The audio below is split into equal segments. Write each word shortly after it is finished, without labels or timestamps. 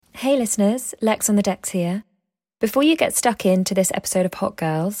Hey listeners, Lex on the decks here. Before you get stuck into this episode of Hot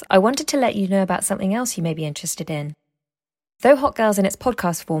Girls, I wanted to let you know about something else you may be interested in. Though Hot Girls in its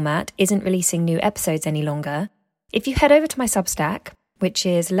podcast format isn't releasing new episodes any longer, if you head over to my Substack, which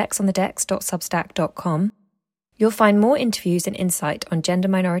is lexonthedecks.substack.com, you'll find more interviews and insight on gender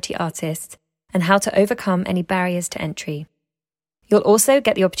minority artists and how to overcome any barriers to entry. You'll also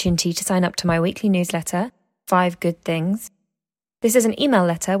get the opportunity to sign up to my weekly newsletter, 5 Good Things. This is an email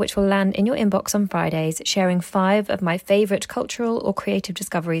letter which will land in your inbox on Fridays, sharing 5 of my favourite cultural or creative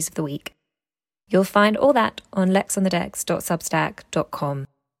discoveries of the week. You'll find all that on lexonthedecks.substack.com.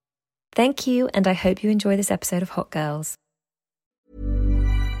 Thank you, and I hope you enjoy this episode of Hot Girls.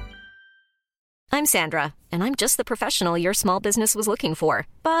 I'm Sandra, and I'm just the professional your small business was looking for.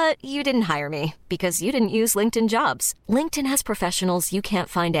 But you didn't hire me because you didn't use LinkedIn Jobs. LinkedIn has professionals you can't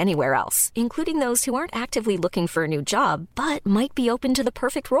find anywhere else, including those who aren't actively looking for a new job, but might be open to the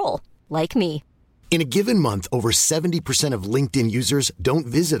perfect role, like me. In a given month, over 70% of LinkedIn users don't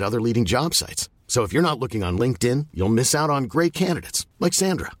visit other leading job sites. So if you're not looking on LinkedIn, you'll miss out on great candidates like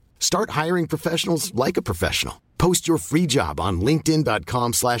Sandra. Start hiring professionals like a professional. Post your free job on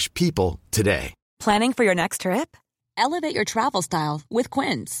linkedin.com/people today. Planning for your next trip? Elevate your travel style with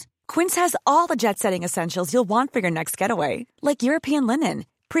Quince. Quince has all the jet-setting essentials you'll want for your next getaway, like European linen,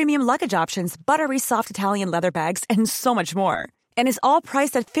 premium luggage options, buttery soft Italian leather bags, and so much more. And is all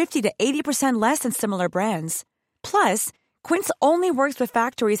priced at 50 to 80% less than similar brands. Plus, Quince only works with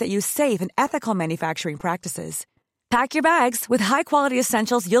factories that use safe and ethical manufacturing practices. Pack your bags with high-quality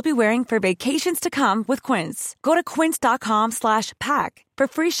essentials you'll be wearing for vacations to come with Quince. Go to quince.com/pack for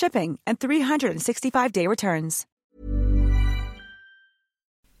free shipping and 365-day returns.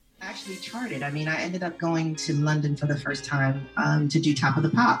 Actually charted. I mean, I ended up going to London for the first time to do Top of the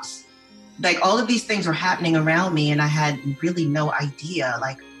Pops. Like, all of these things were happening around me, and I had really no idea,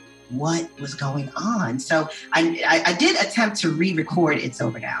 like, what was going on. So I did attempt to re-record It's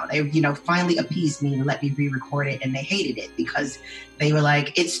Over Now. They, finally appeased me to let me re-record it, and they hated it because they were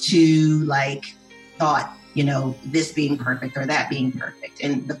like, it's too, like, thought, this being perfect or that being perfect.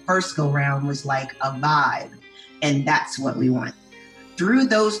 And the first go round was like a vibe, and that's what we want. Through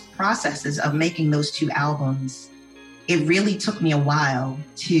those processes of making those 2 albums, it really took me a while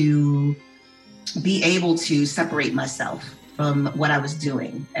to be able to separate myself from what I was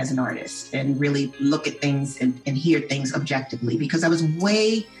doing as an artist and really look at things and hear things objectively, because I was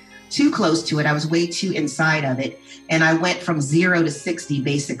way too close to it. I was way too inside of it. And I went from 0 to 60,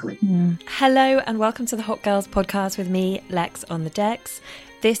 basically. Hello and welcome to the Hot Girls podcast with me, Lex on the decks.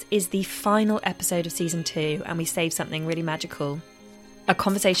 This is the final episode of season 2, and we saved something really magical. A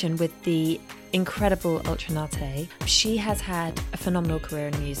conversation with the incredible Ultra Naté. She has had a phenomenal career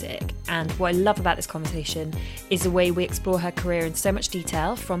in music, and what I love about this conversation is the way we explore her career in so much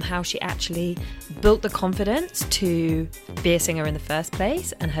detail, from how she actually built the confidence to be a singer in the first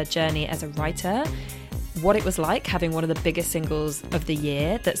place and her journey as a writer, what it was like having one of the biggest singles of the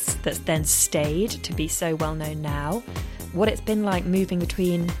year that's then stayed to be so well known now, what it's been like moving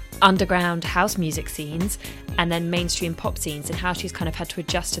between underground house music scenes and then mainstream pop scenes, and how she's kind of had to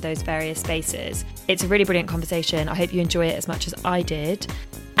adjust to those various spaces. It's a really brilliant conversation. I hope you enjoy it as much as I did.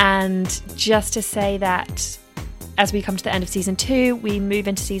 And just to say that as we come to the end of season 2, we move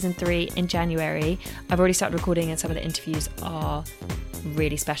into season 3 in January. I've already started recording, and some of the interviews are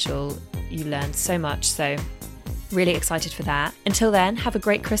really special. You learn so much, so really excited for that. Until then, have a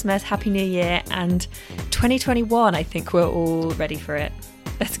great Christmas, Happy New Year, and 2021, I think we're all ready for it.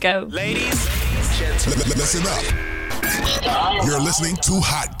 Let's go. Ladies, listen up. You're listening to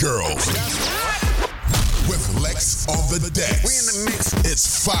Hot Girls with Lex on the decks. We in the mix.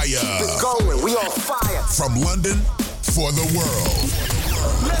 It's fire. We're going. We on fire. From London for the world.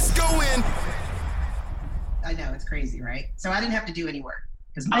 Let's go in. I know, it's crazy, right? So I didn't have to do any work.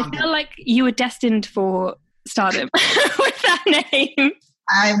 I feel like you were destined for stardom with that name.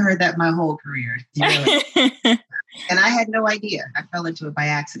 I've heard that my whole career. And I had no idea. I fell into it by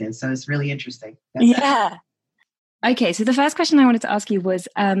accident. So it's really interesting. Yeah. Okay. So the first question I wanted to ask you was,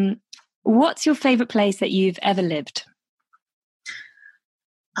 what's your favorite place that you've ever lived?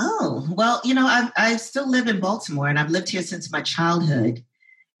 Oh, well, I still live in Baltimore, and I've lived here since my childhood.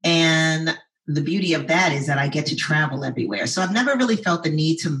 And the beauty of that is that I get to travel everywhere. So I've never really felt the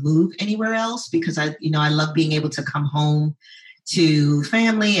need to move anywhere else, because I love being able to come home to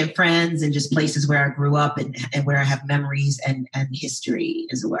family and friends and just places where I grew up and where I have memories and history,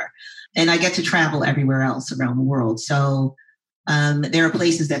 as it were. And I get to travel everywhere else around the world. So there are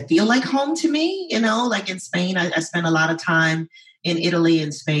places that feel like home to me, like in Spain, I spent a lot of time in Italy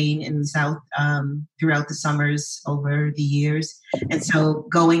and Spain in the South throughout the summers over the years. And so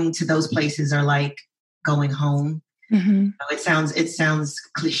going to those places are like going home. Mm-hmm. It sounds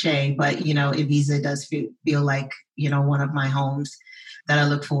cliche, but, Ibiza does feel like, one of my homes that I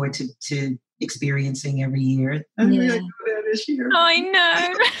look forward to experiencing every year. I'm really going there this year. I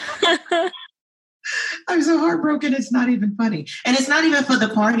know. I'm so heartbroken. It's not even funny. And it's not even for the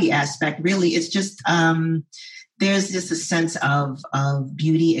party aspect, really. It's just, there's just a sense of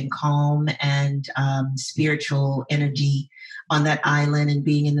beauty and calm and spiritual energy on that island and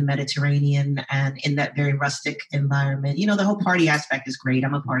being in the Mediterranean and in that very rustic environment. The whole party aspect is great.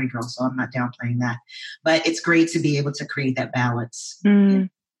 I'm a party girl, so I'm not downplaying that. But it's great to be able to create that balance.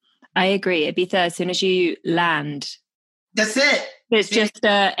 I agree. Ibiza, as soon as you land, that's it. There's just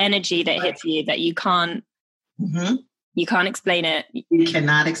energy that hits you that you can't explain it. You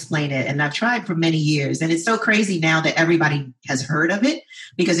cannot explain it. And I've tried for many years. And it's so crazy now that everybody has heard of it,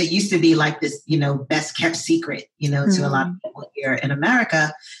 because it used to be like this, best kept secret, to a lot of people here in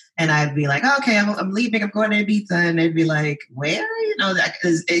America. And I'd be like, okay, I'm leaving, I'm going to Ibiza. And they'd be like, where?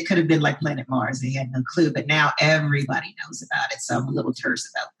 Because it could have been like Planet Mars. They had no clue. But now everybody knows about it. So I'm a little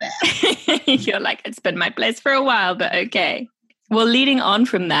terse about that. You're like, it's been my place for a while, but okay. Well, leading on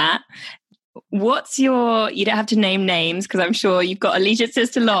from that, what's you don't have to name names because I'm sure you've got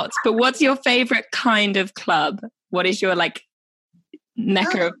allegiances to lots, but what's your favorite kind of club? What is your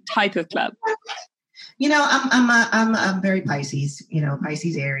mecca type of club? I'm very Pisces,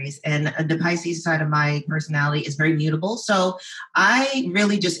 Pisces Aries, and the Pisces side of my personality is very mutable. So I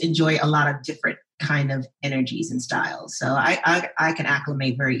really just enjoy a lot of different kind of energies and styles. So I can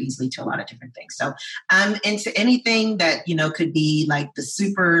acclimate very easily to a lot of different things. So I'm into anything that, could be like the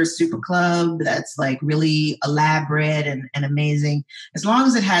super club that's like really elaborate and amazing. As long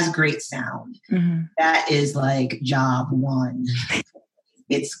as it has great sound, that is like job one.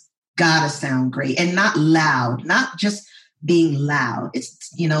 It's gotta sound great and not loud, not just being loud. It's,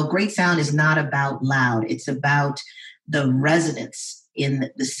 great sound is not about loud. It's about the resonance in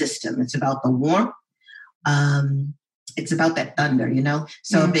the system. It's about the warmth. It's about that thunder,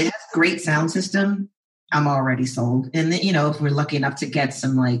 So if it has a great sound system, I'm already sold. And then, if we're lucky enough to get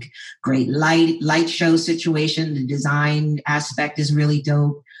some like great light show situation, the design aspect is really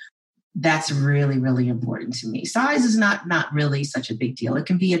dope. That's really, really important to me. Size is not really such a big deal. It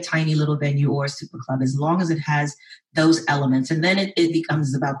can be a tiny little venue or a super club as long as it has those elements. And then it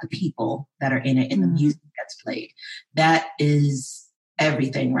becomes about the people that are in it and the music that's played. That is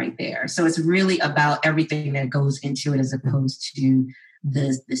everything right there. So it's really about everything that goes into it as opposed to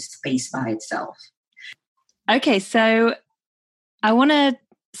the space by itself. Okay, so I want to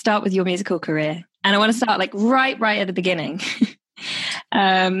start with your musical career. And I want to start right at the beginning.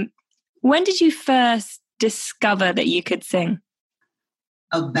 When did you first discover that you could sing?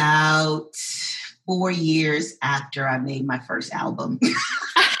 About 4 years after I made my first album.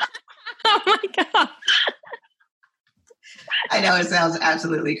 Oh my God. I know it sounds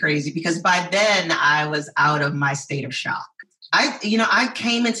absolutely crazy because by then I was out of my state of shock. I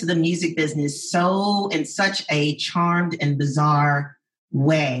came into the music business in such a charmed and bizarre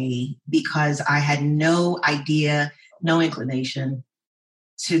way because I had no idea, no inclination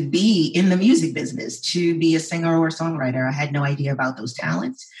to be in the music business, to be a singer or a songwriter. I had no idea about those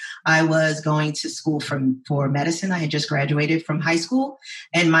talents. I was going to school for medicine. I had just graduated from high school,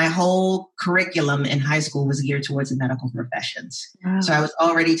 and my whole curriculum in high school was geared towards the medical professions. Wow. So I was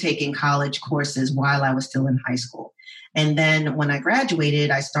already taking college courses while I was still in high school. And then when I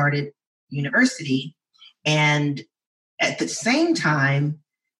graduated, I started university. And at the same time,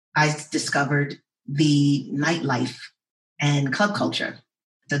 I discovered the nightlife and club culture.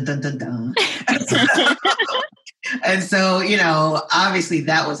 Dun, dun, dun, dun. And so, obviously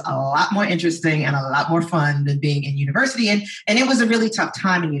that was a lot more interesting and a lot more fun than being in university. And it was a really tough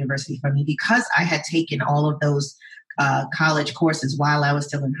time in university for me because I had taken all of those college courses while I was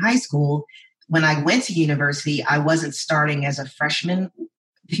still in high school. When I went to university, I wasn't starting as a freshman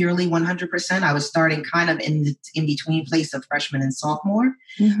purely 100%. I was starting kind of in between place of freshman and sophomore,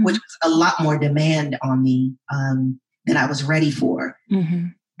 which was a lot more demand on me than I was ready for.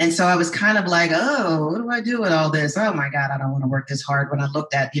 And so I was kind of like, oh, what do I do with all this? Oh my God, I don't want to work this hard. When I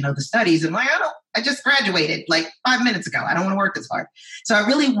looked at, the studies, and I just graduated like 5 minutes ago. I don't want to work this hard. So I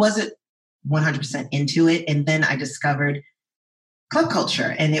really wasn't 100% into it. And then I discovered club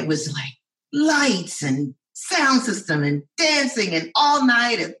culture, and it was like lights and sound system and dancing and all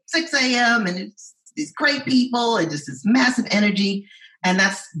night at 6 a.m. And it's these great people and just this massive energy. And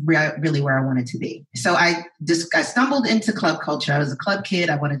that's really where I wanted to be. So I stumbled into club culture. I was a club kid.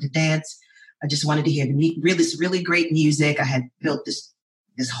 I wanted to dance. I just wanted to hear this really great music. I had built this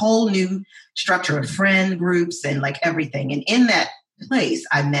whole new structure of friend groups and like everything. And in that place,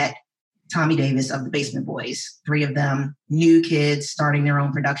 I met Tommy Davis of the Basement Boys, 3 of them, new kids starting their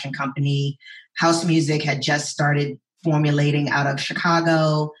own production company. House music had just started formulating out of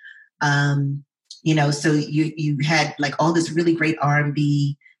Chicago. So you had like all this really great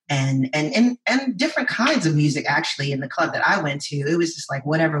R&B and different kinds of music actually in the club that I went to. It was just like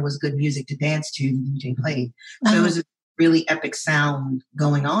whatever was good music to dance to, the DJ played. So it was a really epic sound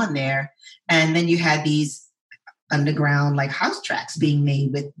going on there. And then you had these underground like house tracks being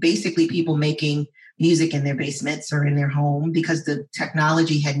made with basically people making music in their basements or in their home, because the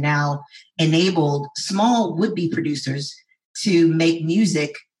technology had now enabled small would-be producers to make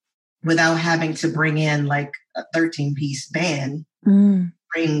music without having to bring in like a 13-piece band,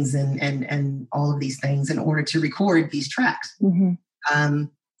 strings and all of these things in order to record these tracks.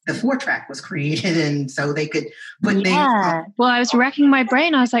 The 4-track was created, and so they could put things. Well, I was racking my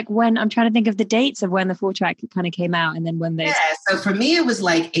brain. I was like, I'm trying to think of the dates of when the 4-track kind of came out, and then when they. Yeah, so for me, it was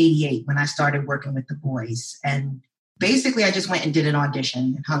like 88 when I started working with the boys, and basically, I just went and did an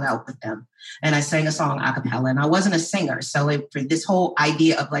audition and hung out with them, and I sang a song a cappella, and I wasn't a singer, so for this whole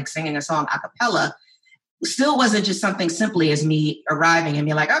idea of like singing a song a cappella still wasn't just something simply as me arriving and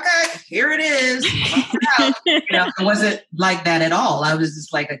be like, okay, here it is. It wasn't like that at all. I was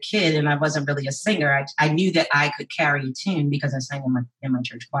just like a kid and I wasn't really a singer. I knew that I could carry a tune because I sang in my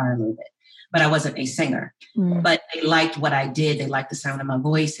church choir a little bit, but I wasn't a singer. But they liked what I did. They liked the sound of my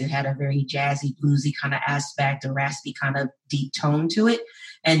voice. It had a very jazzy, bluesy kind of aspect, a raspy kind of deep tone to it.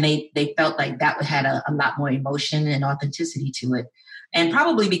 And they felt like that had a lot more emotion and authenticity to it. And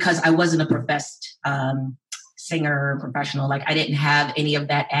probably because I wasn't a professed singer or professional, like I didn't have any of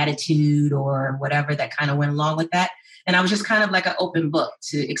that attitude or whatever that kind of went along with that. And I was just kind of like an open book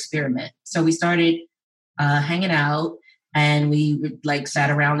to experiment. So we started hanging out, and we like sat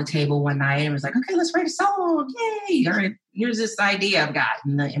around the table one night and was like, okay, let's write a song. Yay. Here's this idea I've got.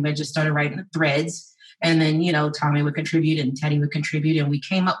 And we just started writing the threads. And then, Tommy would contribute and Teddy would contribute. And we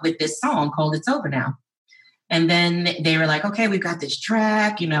came up with this song called It's Over Now. And then they were like, okay, we've got this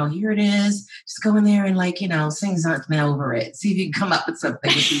track, here it is. Just go in there and sing something over it. See if you can come up with something.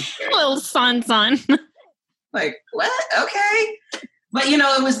 Little son. Like, what? Okay. But,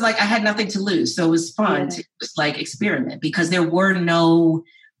 it was like I had nothing to lose. So it was fun to just like experiment, because there were no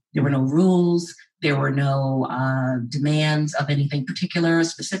rules. There were no demands of anything particular or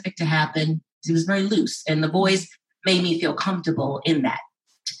specific to happen. It was very loose. And the boys made me feel comfortable in that.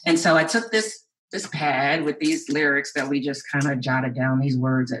 And so I took this pad with these lyrics that we just kind of jotted down, these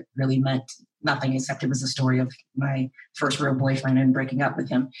words that really meant nothing except it was a story of my first real boyfriend and breaking up with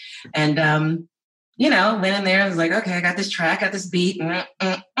him. And, went in there and was like, okay, I got this track, got this beat. So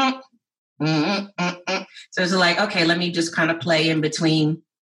it's like, okay, let me just kind of play in between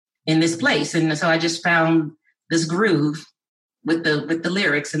in this place. And so I just found this groove with the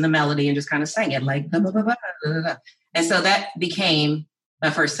lyrics and the melody and just kind of sang it like, blah, blah, blah, blah, blah, blah. And so that became my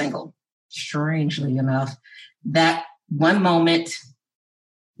first single. Strangely enough, that one moment,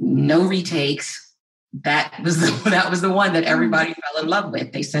 no retakes, that was the one that everybody fell in love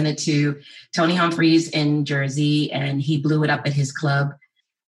with. They sent it to Tony Humphreys in Jersey, and he blew it up at his club.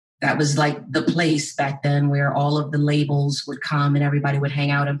 That was like the place back then where all of the labels would come and everybody would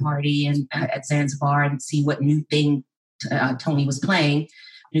hang out and party and at Zanzibar and see what new thing Tony was playing,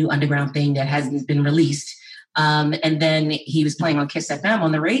 new underground thing that hasn't been released. And then he was playing on Kiss FM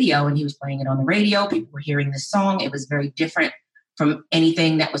on the radio, and he was playing it on the radio. People were hearing this song. It was very different from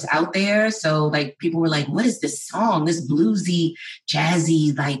anything that was out there. So like people were like, what is this song? This bluesy,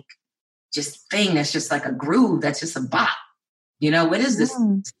 jazzy, like just thing that's just like a groove. That's just a bop. What is this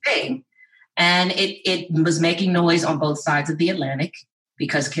thing? And it was making noise on both sides of the Atlantic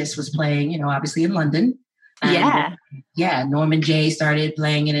because Kiss was playing, obviously in London. And Norman J started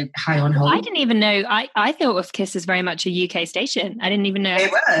playing it High on Hope. I didn't even know. I thought of Kiss as very much a UK station. I didn't even know.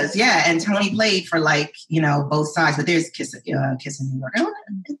 It was, yeah. And Tony played for both sides. But there's Kiss in New York. I'm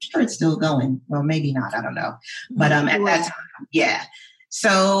sure it's still going. Well, maybe not. I don't know. But at that time, yeah.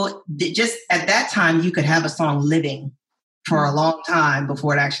 So just at that time, you could have a song living for a long time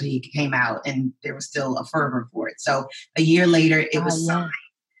before it actually came out, and there was still a fervor for it. So a year later, it was signed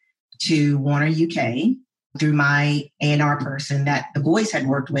to Warner UK. Through my A&R person that the boys had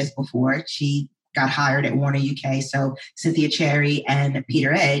worked with before. She got hired at Warner UK. So Cynthia Cherry and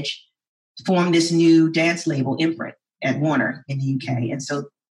Peter Edge formed this new dance label, Imprint, at Warner in the UK. And so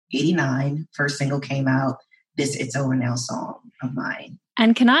 89, first single came out, this It's Over Now song of mine.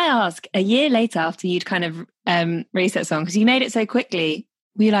 And can I ask, a year later after you'd kind of released that song, because you made it so quickly,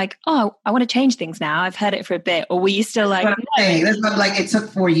 were you like, oh, I want to change things now, I've heard it for a bit? Or were you still like, That's what, like, it took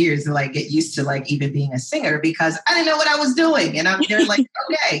 4 years to like get used to like even being a singer because I didn't know what I was doing. And they're like,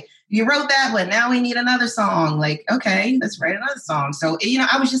 okay, you wrote that one. Now we need another song. Like, okay, let's write another song. So,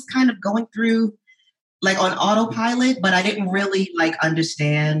 I was just kind of going through like on autopilot, but I didn't really like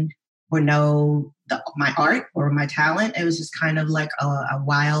understand or know my art or my talent. It was just kind of like a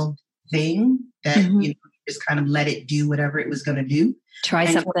wild thing that, just kind of let it do whatever it was going to do. Try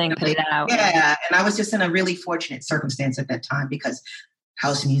something, put it out. Yeah. And I was just in a really fortunate circumstance at that time because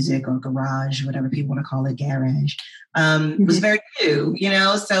house music or garage, whatever people want to call it, garage, was very new,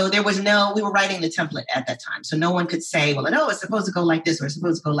 so there was we were writing the template at that time. So no one could say, well, no, it's supposed to go like this or it's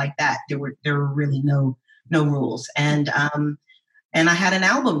supposed to go like that. There were really no rules. And I had an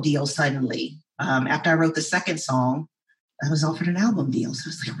album deal suddenly. After I wrote the second song, I was offered an album deal. So I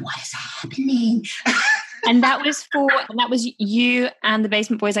was like, what is happening? And that was you and the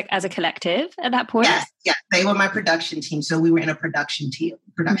Basement Boys, like as a collective at that point? Yes, they were my production team. So we were in a production deal.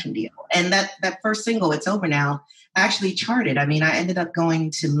 And that first single, It's Over Now, actually charted. I mean, I ended up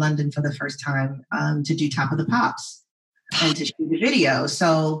going to London for the first time to do Top of the Pops and to shoot the video.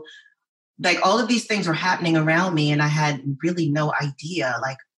 So like all of these things were happening around me and I had really no idea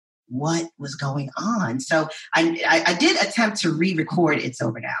like what was going on. So I did attempt to re-record It's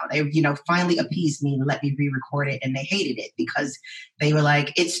Over Now. They, finally appeased me and let me re-record it. And they hated it because they were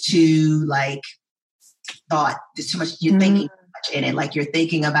like, it's too like thought. There's too much, you're thinking too much in it. Like you're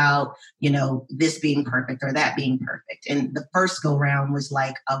thinking about, this being perfect or that being perfect. And the first go round was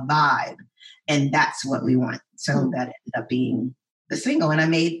like a vibe. And that's what we want. So that ended up being the single. And I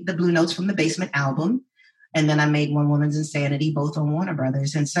made the Blue Notes from the Basement album. And then I made One Woman's Insanity, both on Warner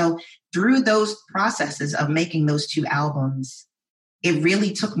Brothers. And so through those processes of making those two albums, it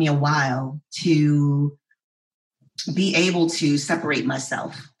really took me a while to be able to separate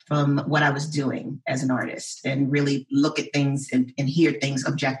myself from what I was doing as an artist and really look at things and hear things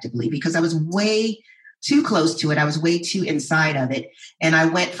objectively because I was way too close to it. I was way too inside of it. And I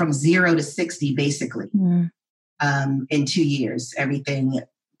went from 0 to 60, basically, in 2 years. Everything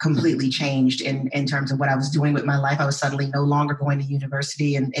completely changed in terms of what I was doing with my life. I was suddenly no longer going to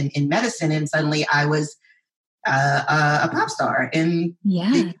university in medicine. And suddenly I was a pop star in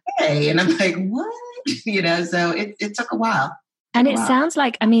the UK. And I'm like, what? So it took a while. And it sounds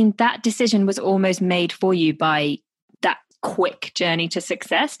like, that decision was almost made for you by that quick journey to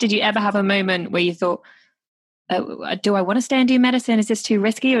success. Did you ever have a moment where you thought, do I want to stay and do medicine? Is this too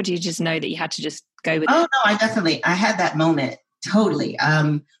risky? Or do you just know that you had to just go with it? Oh, no, I had that moment. Totally.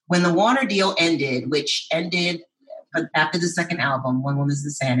 When the Warner deal ended, which ended after the second album, One Woman's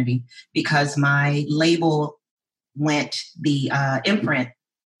Insanity, because my label the imprint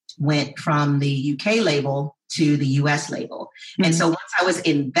went from the UK label to the US label. And so once I was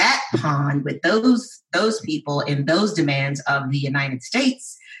in that pond with those people and those demands of the United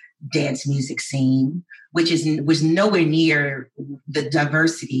States dance music scene, which was nowhere near the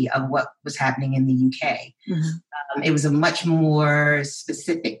diversity of what was happening in the UK. It was a much more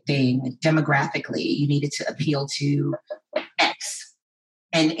specific thing demographically. You needed to appeal to X.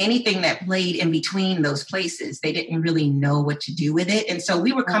 And anything that played in between those places, they didn't really know what to do with it. And so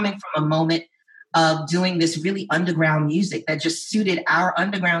we were coming from a moment of doing this really underground music that just suited our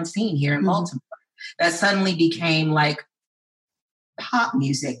underground scene here in Baltimore. That suddenly became like pop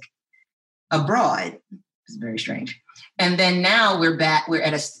music abroad. It's very strange. And then now we're back. We're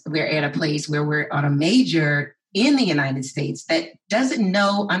at a place where we're on a major in the United States that doesn't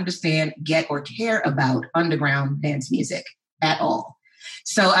know, understand, get, or care about underground dance music at all.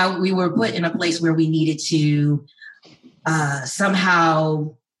 So we were put in a place where we needed to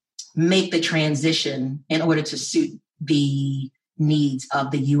somehow make the transition in order to suit the needs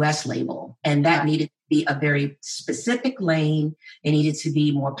of the US label. And that needed to be a very specific lane. It needed to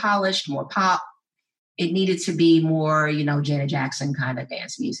be more polished, more pop. It needed to be more, Janet Jackson kind of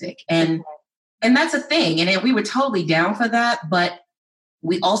dance music. And that's a thing. And we were totally down for that. But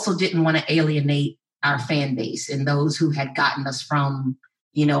we also didn't want to alienate our fan base and those who had gotten us from,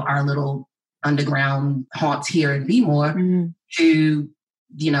 our little underground haunts here in Bmore to,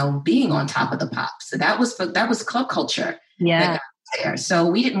 being on Top of the Pops. So that was club culture. Yeah. That got there. So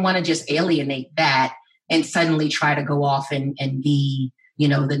we didn't want to just alienate that and suddenly try to go off and be,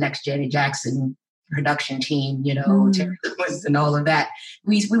 the next Janet Jackson production team, Terry Lewis and all of that.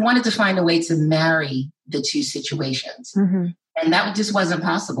 We wanted to find a way to marry the two situations. And that just wasn't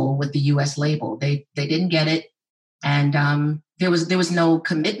possible with the US label. They didn't get it. And there was no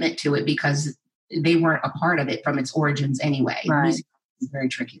commitment to it because they weren't a part of it from its origins anyway. Right. Music is very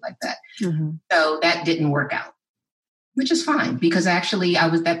tricky like that. So that didn't work out. which is fine because actually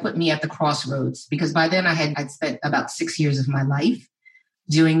that put me at the crossroads because by then I'd spent about 6 years of my life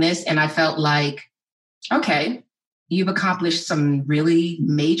doing this. And I felt like, okay, you've accomplished some really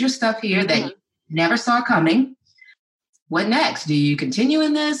major stuff here that you never saw coming. What next? Do you continue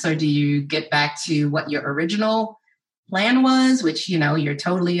in this or do you get back to what your original plan was, which, you're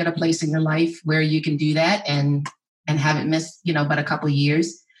totally at a place in your life where you can do that and haven't missed, but a couple of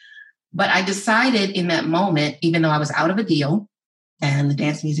years. But I decided in that moment, even though I was out of a deal and the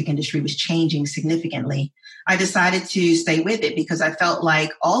dance music industry was changing significantly, I decided to stay with it because I felt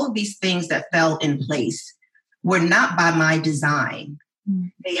like all of these things that fell in place were not by my design.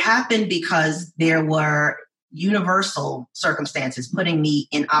 They happened because there were universal circumstances putting me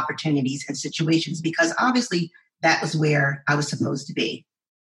in opportunities and situations because obviously that was where I was supposed to be.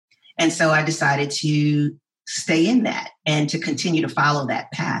 And so I decided to stay in that and to continue to follow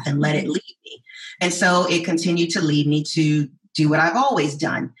that path and let it lead me. And so it continued to lead me to do what I've always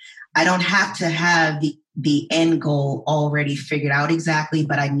done. I don't have to have the end goal already figured out exactly,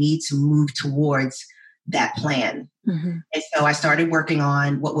 but I need to move towards that plan. And so I started working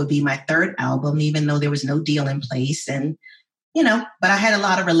on what would be my third album, even though there was no deal in place. And, but I had a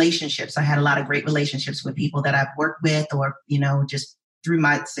lot of relationships. I had a lot of great relationships with people that I've worked with or, just through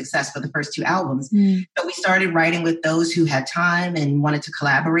my success for the first two albums. So we started writing with those who had time and wanted to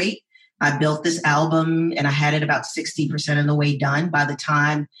collaborate. I built this album and I had it about 60% of the way done by the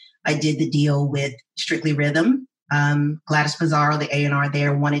time I did the deal with Strictly Rhythm. Gladys Pizarro, the A&R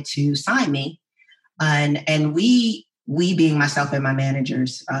there, wanted to sign me. And we being myself and my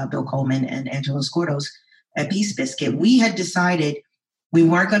managers, Bill Coleman and Angelo Scordos at Peace Biscuit, we had decided we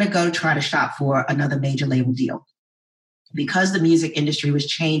weren't going to go try to shop for another major label deal. Because the music industry was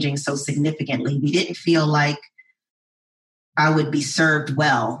changing so significantly, we didn't feel like I would be served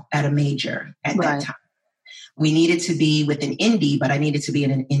well at a major at that time. We needed to be with an indie, but I needed to be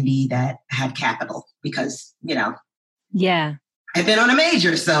in an indie that had capital because, Yeah. I've been on a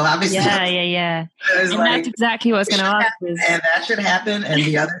major, so obviously. Yeah. And that's exactly what I was going to ask. And that should happen, and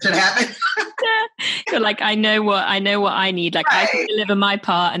the other should happen. You're like, I know what I need. Like I can deliver my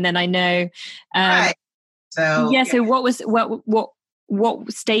part, and then I know. Right. So yeah. So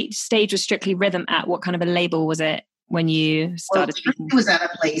what stage was Strictly Rhythm at? What kind of a label was it when you started? Strictly was at a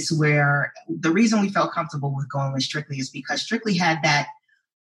place where the reason we felt comfortable with going with Strictly is because Strictly had that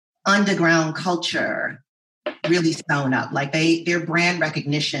underground culture really sewn up. Like their brand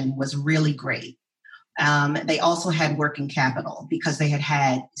recognition was really great. They also had working capital because they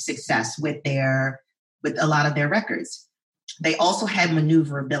had success with a lot of their records. They also had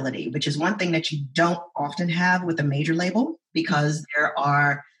maneuverability, which is one thing that you don't often have with a major label because there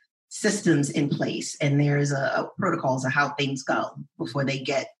are systems in place and there's a protocols of how things go before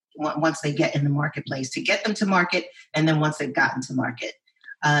once they get in the marketplace to get them to market. And then once they've gotten to market.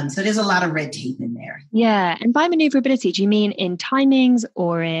 So there's a lot of red tape in there. Yeah. And by maneuverability, do you mean in timings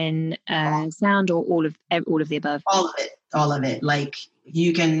or in sound or all of the above? All of it. Like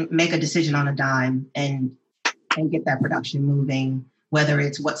you can make a decision on a dime and get that production moving, whether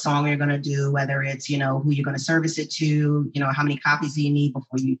it's what song you're going to do, whether it's, who you're going to service it to, how many copies do you need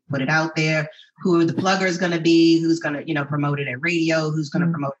before you put it out there, who the plugger is going to be, who's going to, promote it at radio, who's going to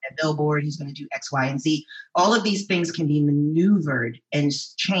promote it at Billboard, who's going to do X, Y, and Z. All of these things can be maneuvered and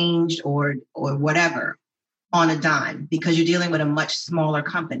changed or whatever on a dime because you're dealing with a much smaller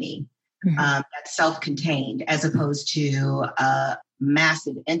company that's self-contained as opposed to a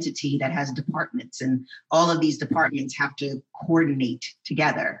massive entity that has departments, and all of these departments have to coordinate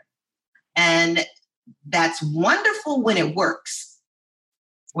together. And that's wonderful when it works.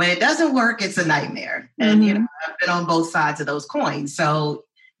 When it doesn't work, it's a nightmare. And, I've been on both sides of those coins. So,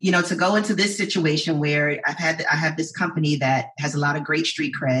 to go into this situation where I have this company that has a lot of great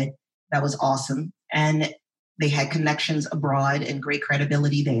street cred, that was awesome. And they had connections abroad and great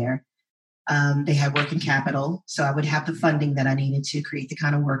credibility there. They had working capital. So I would have the funding that I needed to create the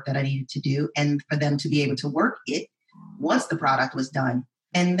kind of work that I needed to do and for them to be able to work it once the product was done.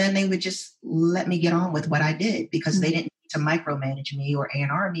 And then they would just let me get on with what I did because they didn't need to micromanage me or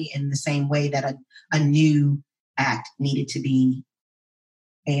A&R me in the same way that a new act needed to be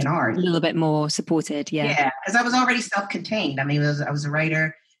A&R. A little bit more supported. Yeah. Yeah. Because I was already self-contained. I mean, I was a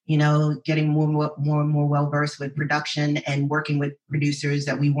writer, getting more and more well-versed with production and working with producers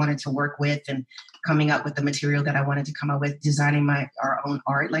that we wanted to work with and coming up with the material that I wanted to come up with, designing our own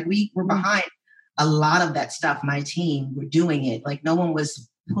art. Like we were behind a lot of that stuff. My team were doing it. Like no one was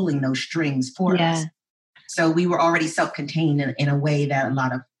pulling those strings for us. So we were already self-contained in a way that a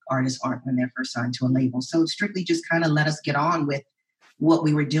lot of artists aren't when they're first signed to a label. So Strictly just kind of let us get on with what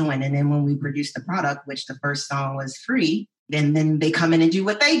we were doing. And then when we produced the product, which the first song was Free, then they come in and do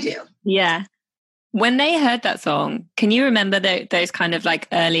what they do. Yeah. When they heard that song, can you remember those kind of like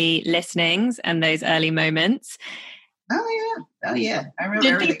early listenings and those early moments? Oh yeah. I remember.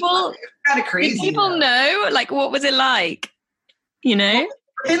 Did people, kind of crazy, did people know? Like, what was it like? You know?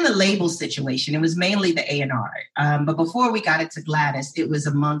 Well, in the label situation, it was mainly the A&R. But before we got it to Gladys, it was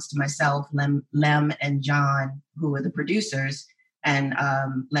amongst myself, Lem and John, who were the producers, and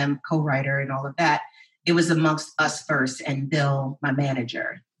Lem, co-writer and all of that. It was amongst us first, and Bill, my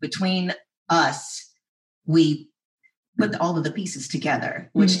manager. Between us, we put all of the pieces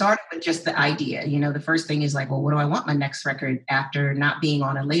together, which started with just the idea. You know, the first thing is like, well, what do I want my next record after not being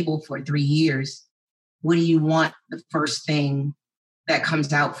on a label for 3 years? What do you want the first thing that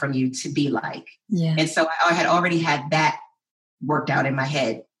comes out from you to be like? Yeah. And so I had already had that worked out in my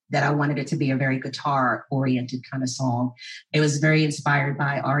head, that I wanted it to be a very guitar oriented kind of song. It was very inspired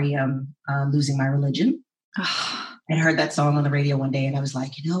by REM, Losing My Religion. I heard that song on the radio one day and I was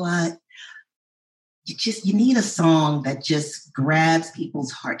like, you know what? You need a song that just grabs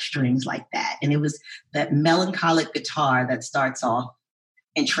people's heartstrings like that. And it was that melancholic guitar that starts off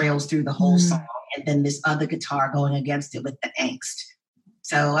and trails through the whole song. And then this other guitar going against it with the angst.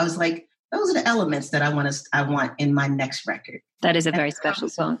 So I was like, those are the elements that I want in my next record. That is a very special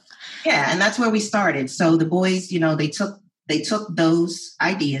song. Yeah. And that's where we started. So the boys, you know, they took those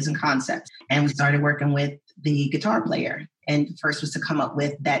ideas and concepts and we started working with the guitar player. And first was to come up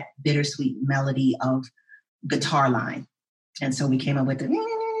with that bittersweet melody of guitar line. And so we came up with it's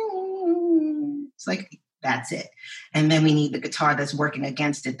like, that's it. And then we need the guitar that's working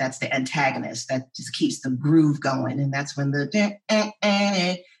against it. That's the antagonist that just keeps the groove going. And that's when the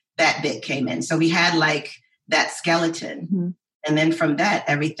that bit came in. So we had like that skeleton. Mm-hmm. And then from that,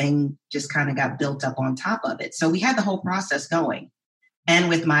 everything just kind of got built up on top of it. So we had the whole process going. And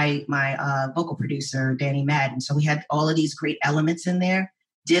with my vocal producer, Danny Madden. So we had all of these great elements in there,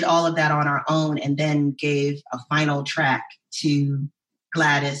 did all of that on our own, and then gave a final track to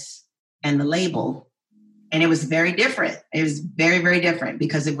Gladys and the label. And it was very different. It was very, very different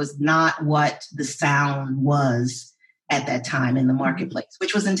because it was not what the sound was at that time in the marketplace,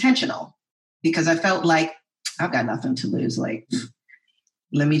 which was intentional because I felt like I've got nothing to lose. Like,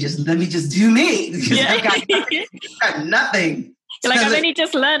 let me just do me because I've got nothing. You're like, I've only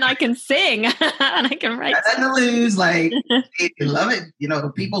just learned I can sing and I can write. Nothing to lose. Like, if you love it, you know,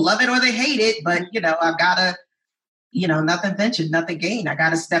 people love it or they hate it. But, you know, I've got to, you know, nothing ventured, nothing gained. I got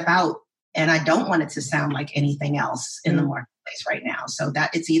to step out. And I don't want it to sound like anything else in the marketplace right now. So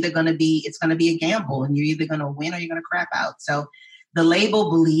that it's going to be a gamble and you're either going to win or you're going to crap out. So the label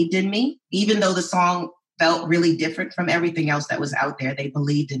believed in me, even though the song felt really different from everything else that was out there. They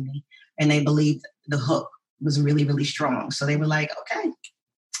believed in me and they believed the hook was really, really strong. So they were like, okay,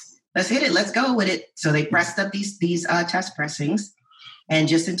 let's hit it. Let's go with it. So they pressed up these test pressings. And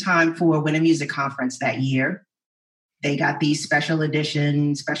just in time for Winter Music Conference that year, they got these special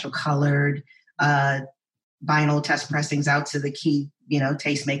edition, special colored vinyl test pressings out to the key, you know,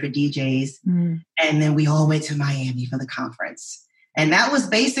 tastemaker DJs. And then we all went to Miami for the conference. And that was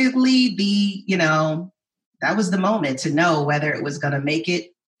basically that was the moment to know whether it was going to make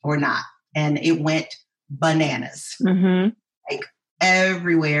it or not. And it went bananas. Like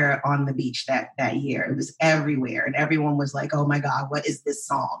everywhere on the beach that year. It was everywhere. And everyone was like, oh my God, what is this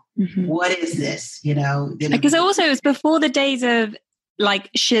song? What is this? You know? Because also it was before the days of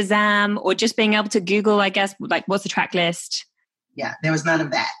like Shazam or just being able to Google, I guess, like what's the track list? Yeah, there was none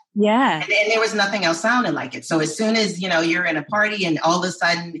of that. Yeah. And there was nothing else sounding like it. So as soon as, you know, you're in a party and all of a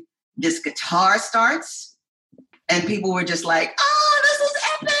sudden this guitar starts and people were just like, oh, this is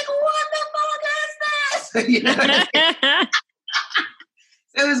epic. What the fuck is this? You know what I mean?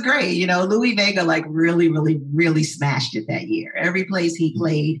 It was great. You know, Louis Vega like really, really, really smashed it that year. Every place he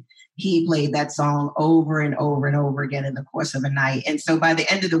played that song over and over and over again in the course of a night. And so by the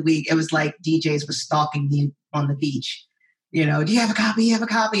end of the week, it was like DJs were stalking me on the beach. You know, do you have a copy? You have a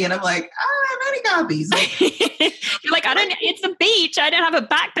copy? And I'm like, I don't have any copies. Like, you're like, it's the beach. I don't have a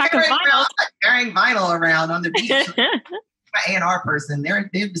backpack of vinyl. Carrying vinyl around on the beach. My A&R person, they're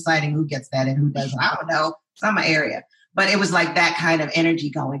deciding who gets that and who doesn't. I don't know. It's not my area. But it was like that kind of energy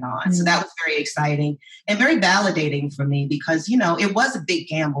going on. So that was very exciting and very validating for me because, you know, it was a big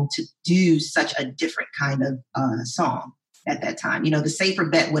gamble to do such a different kind of song at that time. You know, the safer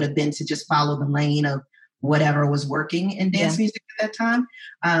bet would have been to just follow the lane of whatever was working in dance music at that time.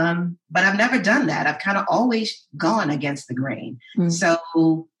 But I've never done that. I've kind of always gone against the grain. So,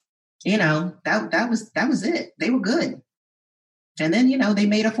 you know, that was it. They were good. And then, they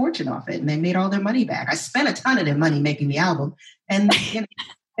made a fortune off it and they made all their money back. I spent a ton of their money making the album and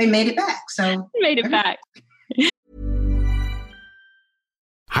they made it back. So made it back.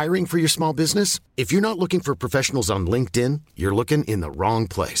 Hiring for your small business? If you're not looking for professionals on LinkedIn, you're looking in the wrong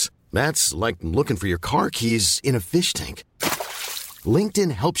place. That's like looking for your car keys in a fish tank.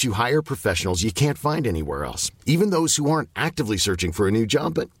 LinkedIn helps you hire professionals you can't find anywhere else, even those who aren't actively searching for a new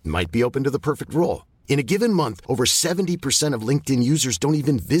job but might be open to the perfect role. In a given month, over 70% of LinkedIn users don't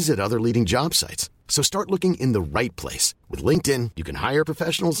even visit other leading job sites. So start looking in the right place. With LinkedIn, you can hire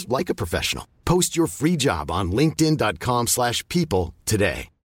professionals like a professional. Post your free job on linkedin.com/people today.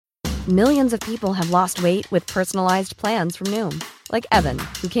 Millions of people have lost weight with personalized plans from Noom. Like Evan,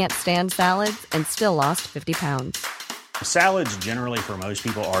 who can't stand salads and still lost 50 pounds. Salads generally for most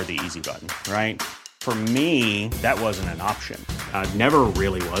people are the easy button, right? For me, that wasn't an option. I never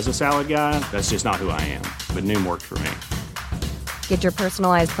really was a salad guy. That's just not who I am. But Noom worked for me. Get your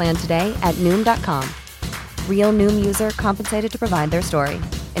personalized plan today at Noom.com. Real Noom user compensated to provide their story.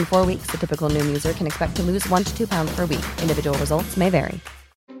 In 4 weeks, the typical Noom user can expect to lose 1 to 2 pounds per week. Individual results may vary.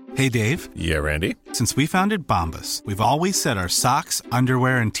 Hey, Dave. Yeah, Randy. Since we founded Bombas, we've always said our socks,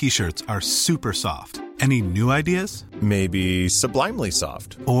 underwear, and T-shirts are super soft. Any new ideas? Maybe sublimely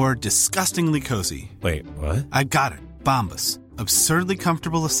soft. Or disgustingly cozy. Wait, what? I got it. Bombas. Absurdly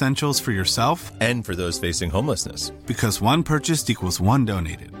comfortable essentials for yourself and for those facing homelessness. Because one purchased equals one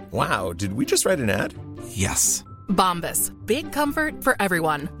donated. Wow, did we just write an ad? Yes. Bombas. Big comfort for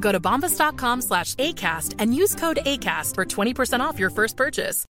everyone. Go to bombas.com/ACAST and use code ACAST for 20% off your first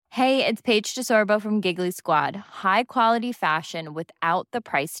purchase. Hey, it's Paige DeSorbo from Giggly Squad. High quality fashion without the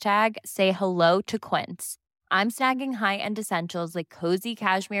price tag. Say hello to Quince. I'm snagging high-end essentials like cozy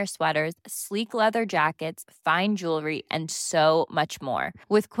cashmere sweaters, sleek leather jackets, fine jewelry, and so much more.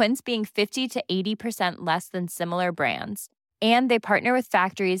 With Quince being 50 to 80% less than similar brands. And they partner with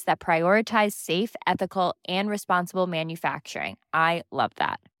factories that prioritize safe, ethical, and responsible manufacturing. I love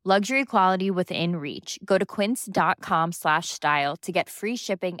that. Luxury quality within reach. Go to quince.com/style to get free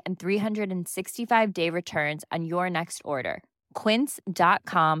shipping and 365-day returns on your next order.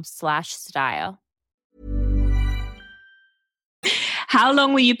 Quince.com/style. How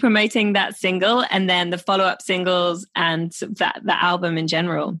long were you promoting that single and then the follow-up singles and the album in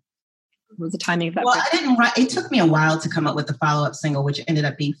general? What was the timing of that? Well, I didn't write. It took me a while to come up with the follow-up single, which ended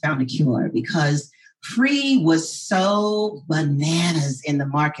up being Found a Cure, because Free was so bananas in the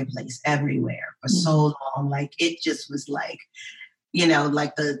marketplace everywhere for so long. Like, it just was like,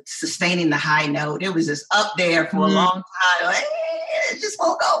 like the sustaining the high note. It was just up there for a long time. Like, it just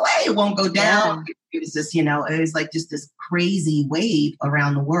won't go away. It won't go down. Yeah. It was just, it was like just this crazy wave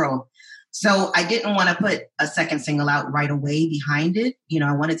around the world. So I didn't want to put a second single out right away behind it.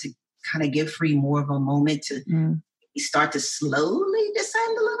 I wanted to kind of give Free more of a moment to start to slowly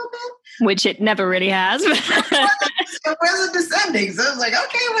descend a little bit. Which it never really has. It wasn't descending. So I was like,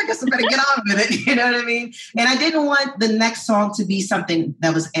 okay, well, I guess I better get on with it. You know what I mean? And I didn't want the next song to be something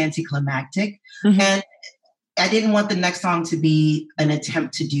that was anticlimactic. And I didn't want the next song to be an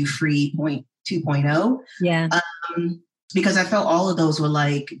attempt to do Free 2.0. Yeah. Because I felt all of those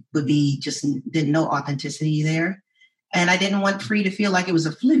would be just, didn't know authenticity there. And I didn't want Free to feel like it was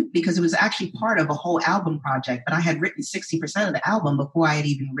a fluke, because it was actually part of a whole album project. But I had written 60% of the album before I had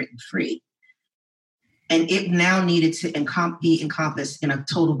even written Free. And it now needed to be encompassed in a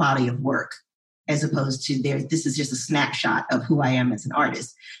total body of work, as opposed to this is just a snapshot of who I am as an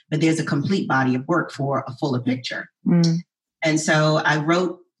artist. But there's a complete body of work for a fuller picture. And so I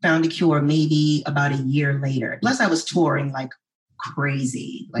wrote Found a Cure maybe about a year later. Plus I was touring like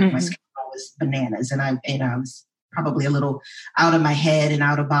crazy. Like my schedule was bananas. And I was probably a little out of my head and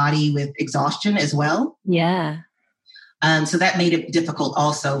out of body with exhaustion as well. Yeah. So that made it difficult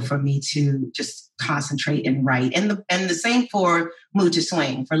also for me to just concentrate and write. And the same for Mood to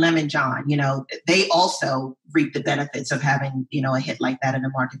Swing, for Lemon John. They also reaped the benefits of having, a hit like that in the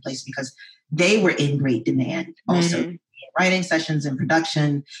marketplace, because they were in great demand also. Writing sessions and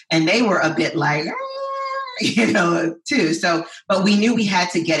production. And they were a bit like, too. So, but we knew we had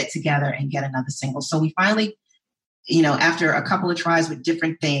to get it together and get another single. So we finally, after a couple of tries with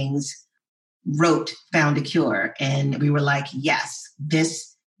different things, wrote Found a Cure. And we were like, yes,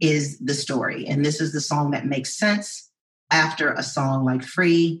 this is the story. And this is the song that makes sense after a song like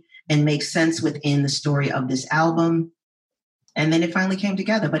Free and makes sense within the story of this album. And then it finally came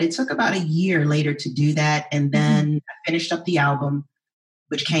together. But it took about a year later to do that. And then I finished up the album,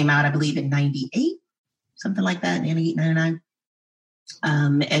 which came out, I believe, in 98, something like that, 98, 99.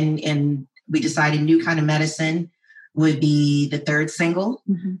 And we decided New Kind of Medicine would be the third single,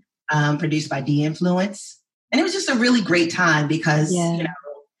 produced by D-Influence. And it was just a really great time because, you know,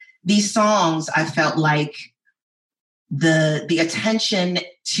 these songs, I felt like the attention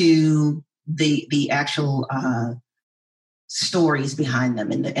to the actual stories behind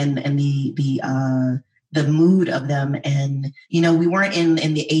them and the mood of them. And, you know, we weren't in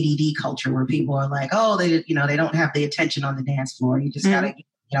the ADD culture where people are like, oh, they don't have the attention on the dance floor. You just gotta,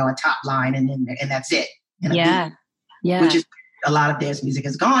 you know, a top line and that's it. And a beat, which is a lot of dance music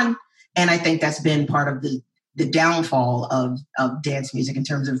has gone. And I think that's been part of the downfall of dance music in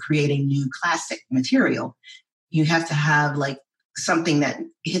terms of creating new classic material. You have to have like something that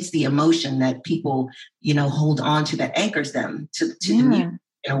hits the emotion that people, you know, hold on to, that anchors them to the music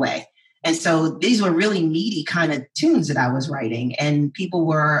in a way. And so these were really meaty kind of tunes that I was writing, and people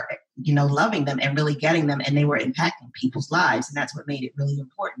were, you know, loving them and really getting them, and they were impacting people's lives. And that's what made it really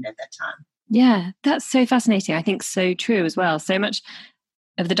important at that time. Yeah, that's so fascinating. I think so true as well. So much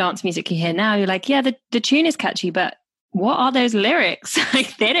of the dance music you hear now, you're like, yeah, the tune is catchy, but what are those lyrics?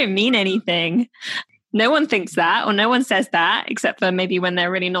 Like, they don't mean anything. No one thinks that, or no one says that, except for maybe when they're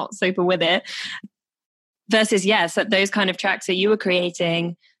really not super with it. Versus, yes, those kind of tracks that you were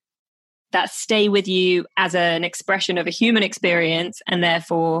creating that stay with you as an expression of a human experience, and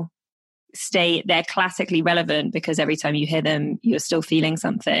therefore they're classically relevant because every time you hear them, you're still feeling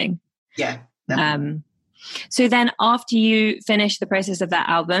something. Yeah. So then after you finished the process of that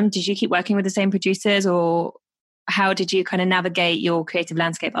album, did you keep working with the same producers, or how did you kind of navigate your creative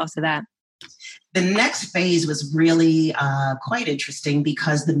landscape after that? The next phase was really quite interesting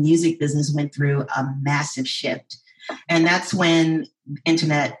because the music business went through a massive shift. And that's when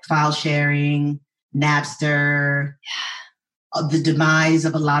internet file sharing, Napster, the demise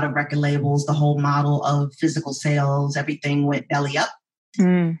of a lot of record labels, the whole model of physical sales, everything went belly up.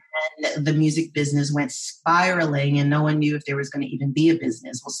 And the music business went spiraling, and no one knew if there was going to even be a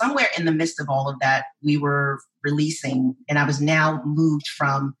business. Well, somewhere in the midst of all of that, we were releasing, and I was now moved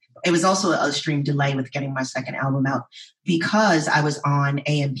from, it was also a extreme delay with getting my second album out because I was on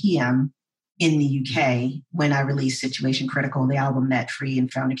AM/PM in the UK when I released Situation Critical, the album that Free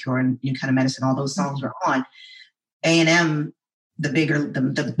and Found a Cure and New Kind of Medicine, all those songs were on. A&M,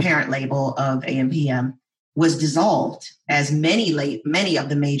 the parent label of AM/PM, was dissolved, as many of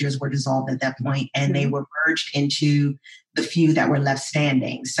the majors were dissolved at that point, and they were merged into the few that were left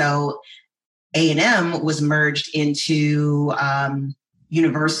standing. So A&M was merged into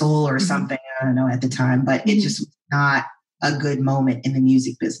Universal or something, I don't know at the time, but it just was not a good moment in the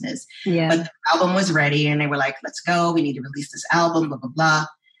music business. Yeah. But the album was ready, and they were like, let's go, we need to release this album, blah, blah, blah.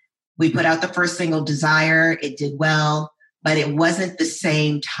 We put out the first single, Desire. It did well, but it wasn't the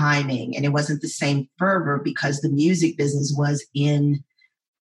same timing and it wasn't the same fervor because the music business was in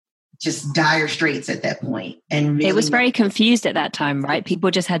just dire straits at that point. And really, it was very confused at that time, right?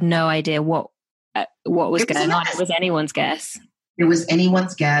 People just had no idea what was going on. It was anyone's guess. It was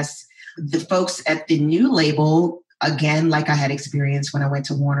anyone's guess. The folks at the new label, again, like I had experienced when I went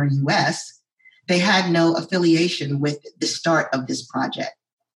to Warner US, they had no affiliation with the start of this project.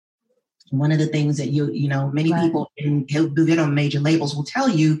 One of the things that many people who get on major labels will tell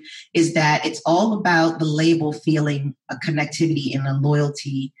you is that it's all about the label feeling a connectivity and a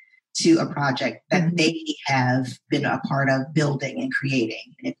loyalty to a project that they have been a part of building and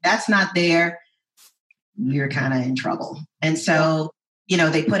creating. And if that's not there, you're kind of in trouble. And so,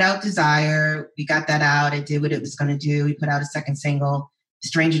 they put out Desire. We got that out. It did what it was going to do. We put out a second single.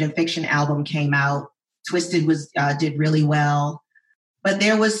 Stranger Than Fiction album came out. Twisted did really well. But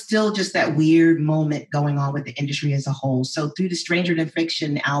there was still just that weird moment going on with the industry as a whole. So through the Stranger Than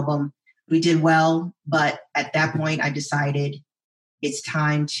Fiction album, we did well. But at that point, I decided it's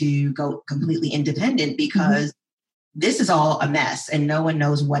time to go completely independent because this is all a mess and no one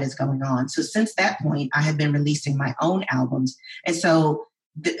knows what is going on. So since that point, I have been releasing my own albums. And so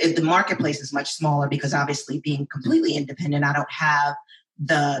the marketplace is much smaller because obviously being completely independent, I don't have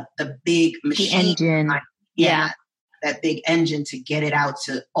the big machine. The engine. That big engine to get it out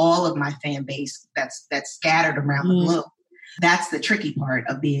to all of my fan base that's scattered around the globe. That's the tricky part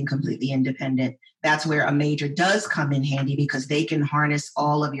of being completely independent. That's where a major does come in handy because they can harness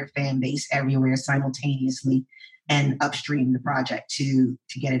all of your fan base everywhere simultaneously and upstream the project to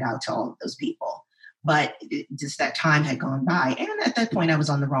get it out to all of those people. But just that time had gone by. And at that point, I was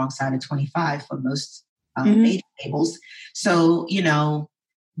on the wrong side of 25 for most major labels. So,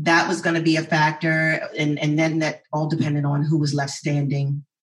 that was going to be a factor. And then that all depended on who was left standing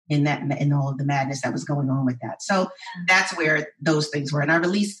in all of the madness that was going on with that. So that's where those things were. And I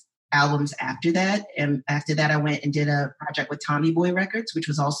released albums after that. And after that, I went and did a project with Tommy Boy Records, which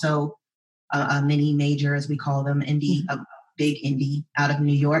was also a mini major, as we call them, indie big indie out of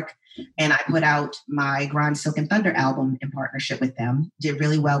New York. And I put out my Grind, Silk, and Thunder album in partnership with them. Did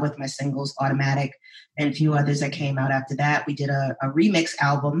really well with my singles, Automatic, and a few others that came out after that. We did a remix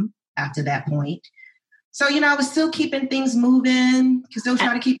album after that point. So, I was still keeping things moving, still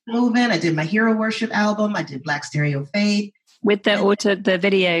trying to keep it moving. I did my Hero Worship album. I did Black Stereo Faith. With the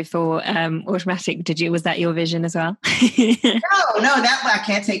video for Automatic, was that your vision as well? No, I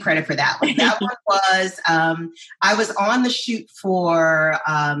can't take credit for that one. That one was, I was on the shoot for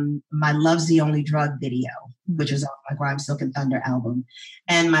my Love's the Only Drug video, which was on my Grime, Silk, and Thunder album.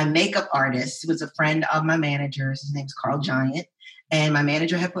 And my makeup artist was a friend of my manager's. His name's Carl Giant. And my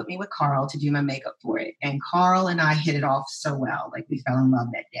manager had put me with Carl to do my makeup for it. And Carl and I hit it off so well. Like, we fell in love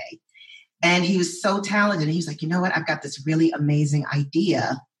that day. And he was so talented. And he was like, you know what? I've got this really amazing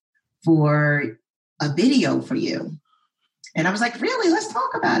idea for a video for you. And I was like, really? Let's talk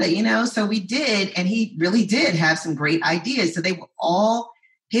about it, So we did. And he really did have some great ideas. So they were all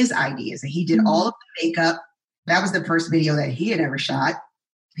his ideas. And he did all of the makeup. That was the first video that he had ever shot.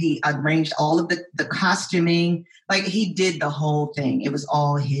 He arranged all of the costuming. Like, he did the whole thing. It was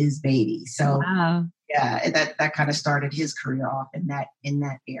all his baby. So wow. Yeah, that kind of started his career off in that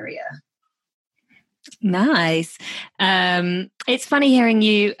area. Nice. It's funny hearing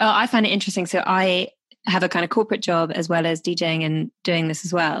you. I find it interesting. So I have a kind of corporate job as well as DJing and doing this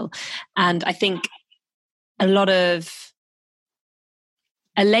as well. And I think a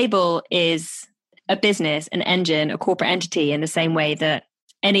label is a business, an engine, a corporate entity in the same way that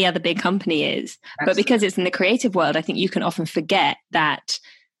any other big company is. Absolutely. But because it's in the creative world, I think you can often forget that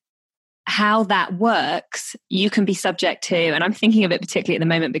how that works, you can be subject to, and I'm thinking of it particularly at the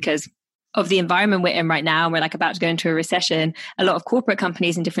moment because of the environment we're in right now, and we're like about to go into a recession. A lot of corporate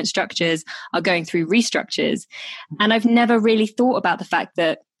companies in different structures are going through restructures. And I've never really thought about the fact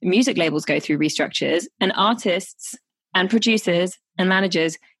that music labels go through restructures, and artists and producers and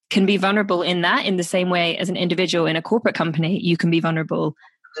managers can be vulnerable in that, in the same way as an individual in a corporate company, you can be vulnerable.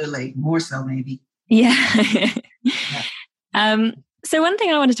 Absolutely. More so, maybe. Yeah. So one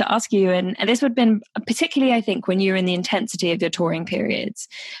thing I wanted to ask you, and this would have been particularly, I think, when you were in the intensity of your touring periods,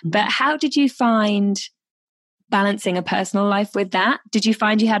 but how did you find balancing a personal life with that? Did you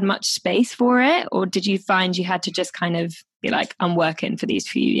find you had much space for it? Or did you find you had to just kind of be like, I'm working for these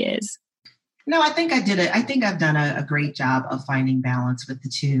few years? No, I think I did it. I think I've done a great job of finding balance with the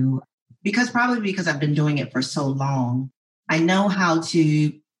two, because I've been doing it for so long. I know how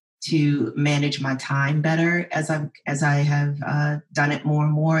to manage my time better as I have done it more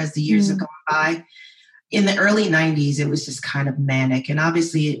and more as the years have gone by. In the early 90s, it was just kind of manic. And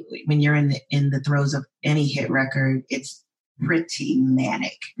obviously, when you're in the throes of any hit record, it's pretty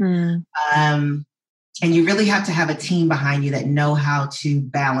manic. And you really have to have a team behind you that know how to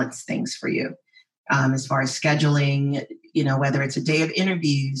balance things for you. As far as scheduling, whether it's a day of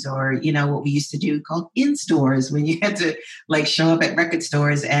interviews or, what we used to do called in-stores, when you had to like show up at record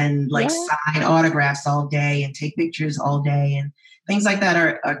stores and like sign autographs all day and take pictures all day, and things like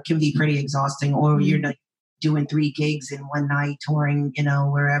that can be pretty exhausting. Or you're doing 3 gigs in one night, touring,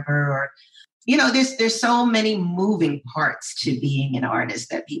 wherever, or, there's so many moving parts to being an artist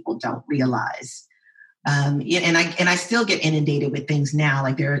that people don't realize. And I still get inundated with things now.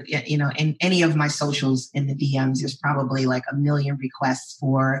 Like there, in any of my socials in the DMs, there's probably like a million requests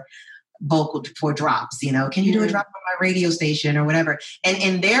for drops. Can you do a drop on my radio station or whatever? And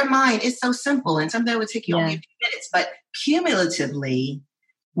in their mind, it's so simple, and something that would take you only a few minutes. But cumulatively,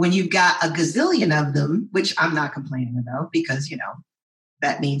 when you've got a gazillion of them, which I'm not complaining about, because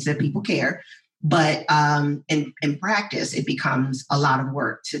that means that people care. But in practice, it becomes a lot of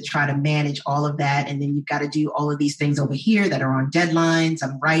work to try to manage all of that. And then you've got to do all of these things over here that are on deadlines.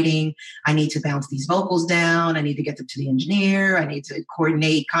 I'm writing. I need to bounce these vocals down. I need to get them to the engineer. I need to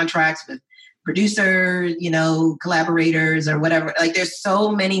coordinate contracts with producer, collaborators or whatever. Like there's so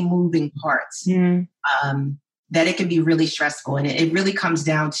many moving parts that it can be really stressful. And it really comes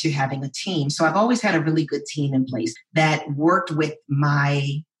down to having a team. So I've always had a really good team in place that worked with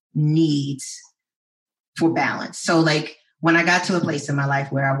my needs for balance. So like when I got to a place in my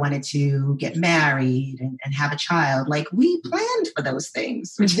life where I wanted to get married and have a child, like we planned for those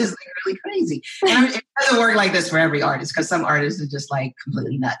things, which is like really crazy. And it doesn't work like this for every artist, because some artists are just like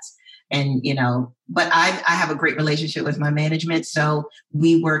completely nuts. And, but I have a great relationship with my management. So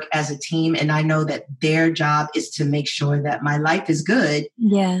we work as a team, and I know that their job is to make sure that my life is good.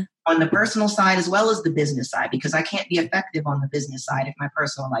 Yeah. On the personal side as well as the business side, because I can't be effective on the business side if my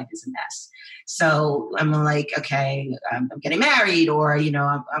personal life is a mess. So I'm like, okay, I'm getting married, or, I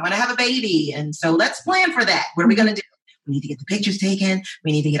want to have a baby. And so let's plan for that. What are we going to do? We need to get the pictures taken.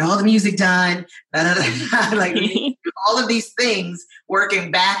 We need to get all the music done. Like we need to do all of these things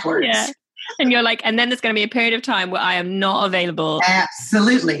working backwards. Yeah. And you're like, and then there's going to be a period of time where I am not available.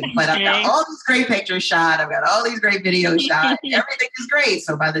 Absolutely. But I've got all these great pictures shot. I've got all these great videos shot. Everything is great.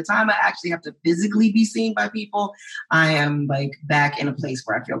 So by the time I actually have to physically be seen by people, I am like back in a place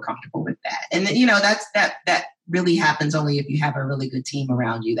where I feel comfortable with that. And you know, that really happens only if you have a really good team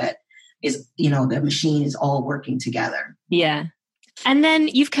around you that is, you know, the machine is all working together. Yeah. And then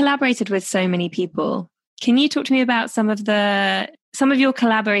you've collaborated with so many people. Can you talk to me about some of your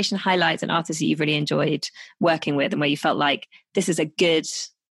collaboration highlights and artists that you've really enjoyed working with and where you felt like this is a good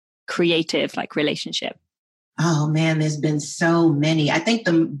creative like relationship? Oh man, there's been so many. I think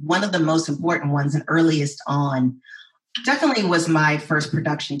one of the most important ones and earliest on definitely was my first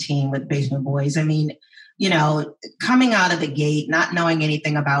production team with Basement Boys. I mean, you know, coming out of the gate, not knowing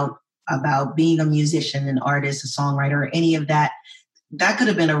anything about being a musician, an artist, a songwriter, or any of that, that could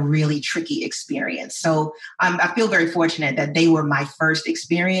have been a really tricky experience. So I feel very fortunate that they were my first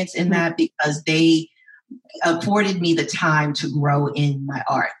experience in that because they afforded me the time to grow in my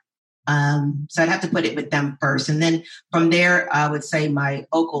art. So I'd have to put it with them first. And then from there, I would say my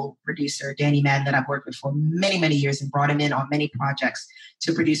vocal producer, Danny Madden, that I've worked with for many, many years and brought him in on many projects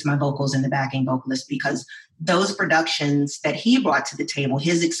to produce my vocals and the backing vocalist, because those productions that he brought to the table,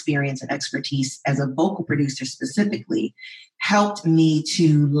 his experience and expertise as a vocal producer specifically, helped me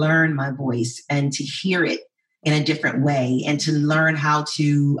to learn my voice and to hear it in a different way and to learn how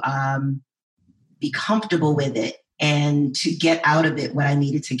to be comfortable with it and to get out of it what I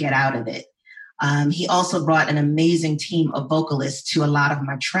needed to get out of it. He also brought an amazing team of vocalists to a lot of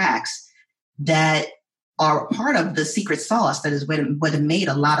my tracks that are part of the secret sauce that is what made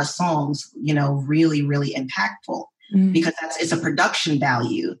a lot of songs, you know, really, really impactful, because it's a production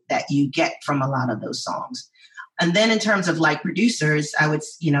value that you get from a lot of those songs. And then in terms of like producers, I would,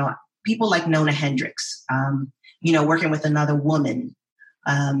 you know, people like Nona Hendrix, you know, working with another woman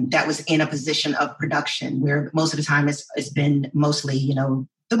that was in a position of production where most of the time it's been mostly, you know,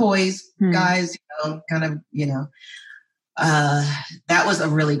 the boys, guys, you know, kind of, you know, that was a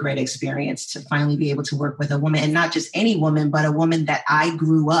really great experience to finally be able to work with a woman, and not just any woman, but a woman that I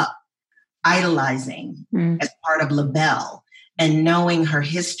grew up idolizing as part of LaBelle and knowing her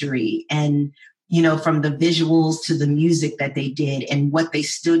history and, you know, from the visuals to the music that they did and what they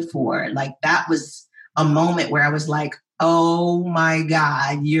stood for. Like that was a moment where I was like, oh my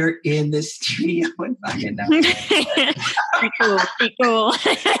God, you're in the studio with fucking cool.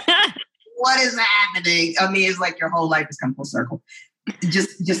 What is happening? I mean, it's like your whole life has come full circle.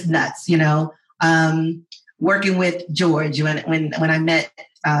 Just nuts, you know. Working with George when I met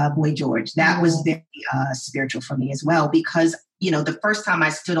Boy George, that was very spiritual for me as well, because, you know, the first time I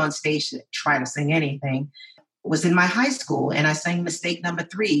stood on stage to try to sing anything was in my high school, and I sang Mistake Number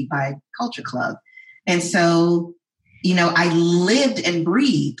 3 by Culture Club. And so, you know, I lived and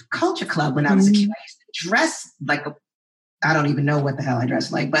breathed Culture Club when I was a kid. I used to dress like I don't even know what the hell I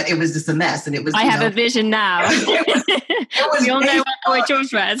dressed like, but it was just a mess. And it was, I have a vision now. it was we all know what Boy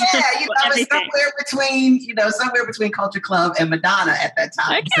George was. Yeah, you know, it was somewhere between Culture Club and Madonna at that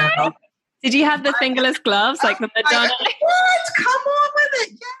time. Okay. So, did you have the fingerless gloves like the Madonna? What? Come on with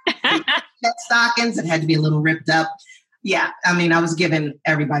it. Yeah. Had stockings and had to be a little ripped up. Yeah, I mean, I was giving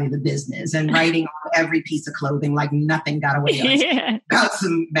everybody the business and writing on every piece of clothing like nothing got away. Got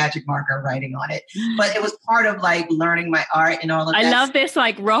some magic marker writing on it. But it was part of like learning my art and all of that. I love this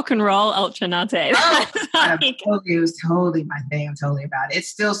like rock and roll Ultra Naté. It was totally my thing. I'm totally about it. It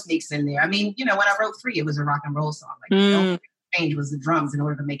still sneaks in there. I mean, you know, when I wrote 3, it was a rock and roll song. Like the only change was the drums in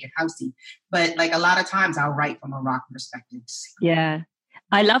order to make it housey. But like a lot of times I'll write from a rock perspective. Yeah.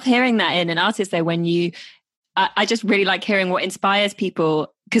 I love hearing that in an artist though, when you I just really like hearing what inspires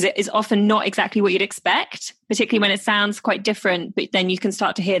people, because it is often not exactly what you'd expect, particularly when it sounds quite different, but then you can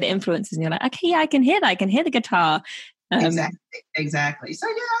start to hear the influences and you're like, okay, yeah, I can hear that. I can hear the guitar. Exactly. So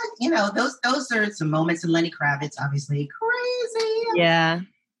yeah, you know, those are some moments. And Lenny Kravitz, obviously crazy. Yeah.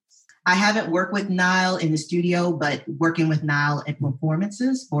 I haven't worked with Nile in the studio, but working with Nile at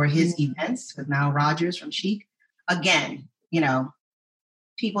performances for his events with Nile Rodgers from Chic. Again, you know,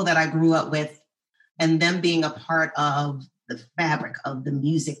 people that I grew up with, and them being a part of the fabric of the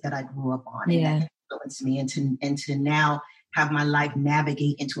music that I grew up on. Yeah. And that influenced me, and to now have my life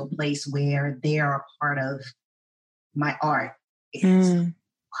navigate into a place where they are a part of my art. What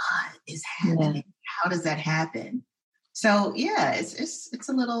is happening? Yeah. How does that happen? So yeah, it's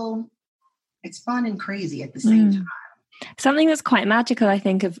a little, it's fun and crazy at the same time. Something that's quite magical, I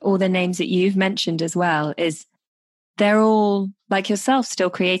think, of all the names that you've mentioned as well, is they're all like yourself, still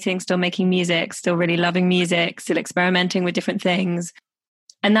creating, still making music, still really loving music, still experimenting with different things.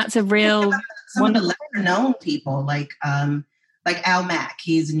 And that's a real some of the lesser known people, like Al Mack.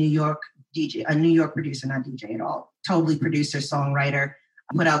 He's a New York DJ, a New York producer, not DJ at all. Totally producer, songwriter.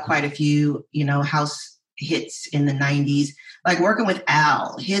 Put out quite a few, house hits in the 90s. Like working with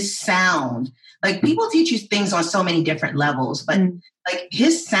Al, his sound, like people teach you things on so many different levels, but like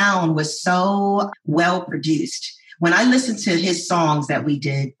his sound was so well produced. When I listened to his songs that we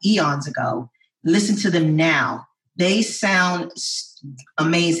did eons ago, listen to them now, they sound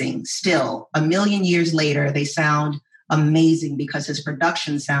amazing. Still, a million years later, they sound amazing because his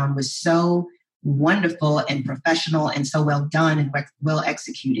production sound was so wonderful and professional and so well done and well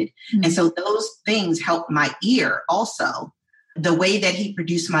executed. And so those things helped my ear also. The way that he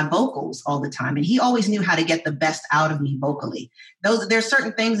produced my vocals all the time. And he always knew how to get the best out of me vocally. There's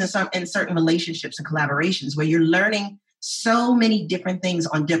certain things in certain relationships and collaborations where you're learning so many different things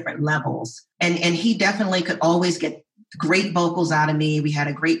on different levels. And he definitely could always get great vocals out of me. We had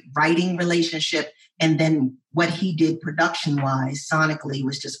a great writing relationship. And then what he did production-wise, sonically,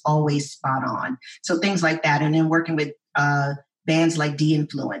 was just always spot on. So things like that. And then working with bands like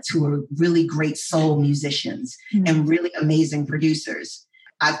D-Influence, who are really great soul musicians and really amazing producers.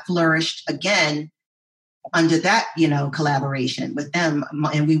 I flourished again under that, collaboration with them.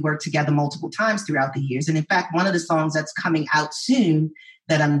 And we worked together multiple times throughout the years. And in fact, one of the songs that's coming out soon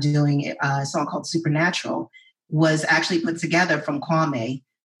that I'm doing, a song called Supernatural, was actually put together from Kwame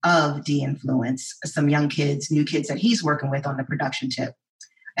of D-Influence, some young kids, new kids that he's working with on the production tip.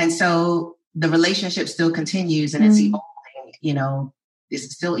 And so the relationship still continues and it's evolving.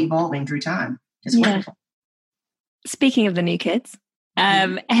 It's still evolving through time. It's wonderful. Speaking of the new kids,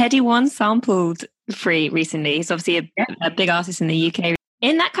 Headie One sampled Free recently. He's obviously a big artist in the UK.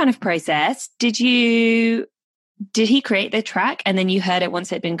 In that kind of process, did he create the track and then you heard it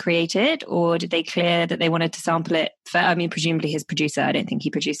once it had been created, or did they clear that they wanted to sample it presumably his producer? I don't think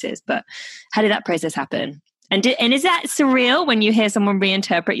he produces, but how did that process happen? And is that surreal when you hear someone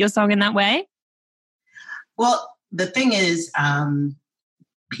reinterpret your song in that way? Well, the thing is,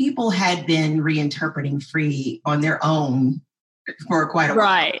 people had been reinterpreting Free on their own for quite a while.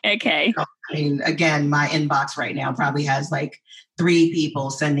 Right, okay. I mean, again, my inbox right now probably has like 3 people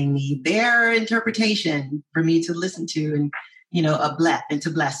sending me their interpretation for me to listen to and, to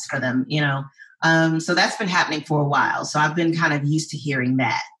bless for them, So that's been happening for a while. So I've been kind of used to hearing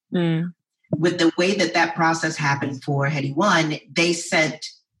that. With the way that process happened for Headie One, they sent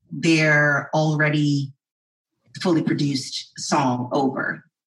their already fully produced song over.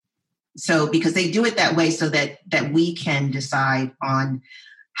 So because they do it that way so that we can decide on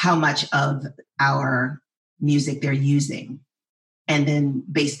how much of our music they're using and then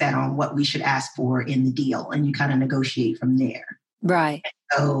base that on what we should ask for in the deal. And you kind of negotiate from there. Right.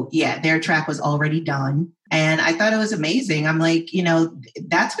 So their track was already done. And I thought it was amazing. I'm like,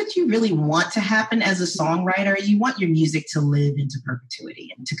 that's what you really want to happen as a songwriter. You want your music to live into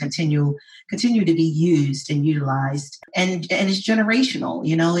perpetuity and to continue to be used and utilized. And it's generational.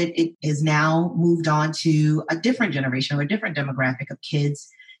 It is now moved on to a different generation or a different demographic of kids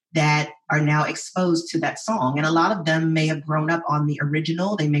that are now exposed to that song. And a lot of them may have grown up on the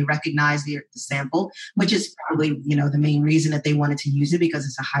original. They may recognize the sample, which is probably, the main reason that they wanted to use it, because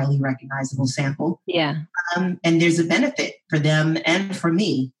it's a highly recognizable sample. Yeah. And there's a benefit for them and for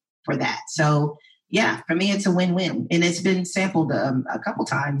me for that. So for me, it's a win-win. And it's been sampled a couple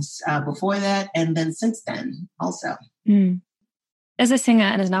times before that. And then since then also. As a singer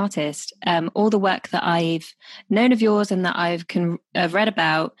and as an artist, all the work that I've known of yours and that I've read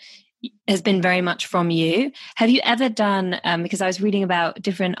about has been very much from you. Have you ever done, because I was reading about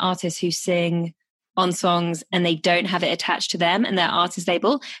different artists who sing on songs and they don't have it attached to them and their artist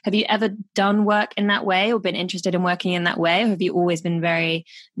label. Have you ever done work in that way or been interested in working in that way? Or have you always been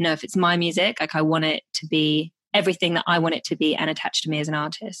if it's my music, like I want it to be everything that I want it to be and attached to me as an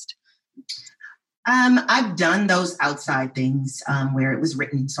artist? I've done those outside things where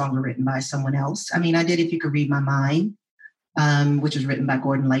songs were written by someone else. I mean, I did If You Could Read My Mind, which was written by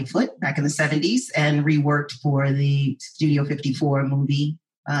Gordon Lightfoot back in the 70s and reworked for the Studio 54 movie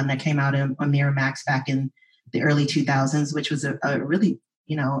that came out on Miramax back in the early 2000s, which was a really,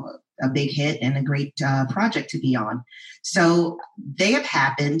 a big hit and a great project to be on. So they have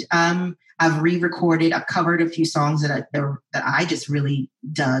happened. I've re-recorded, I've covered a few songs that I just really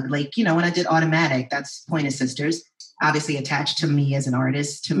dug. Like, when I did Automatic, that's Pointer Sisters, obviously attached to me as an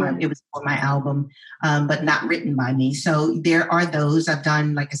artist, it was for my album, but not written by me. So there are those. I've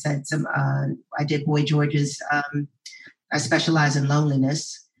done, like I said, I did Boy George's, I Specialize in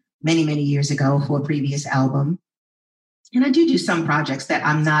Loneliness many, many years ago for a previous album. And I do some projects that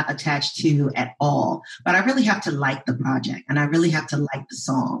I'm not attached to at all, but I really have to like the project and I really have to like the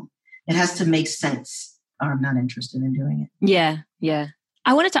song it has to make sense or I'm not interested in doing it. Yeah. Yeah.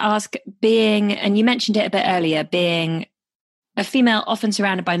 I wanted to ask, and you mentioned it a bit earlier, being a female often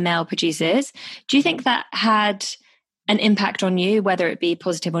surrounded by male producers, do you think that had an impact on you, whether it be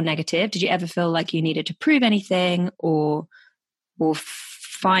positive or negative? Did you ever feel like you needed to prove anything or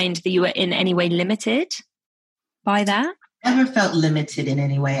find that you were in any way limited by that? Never felt limited in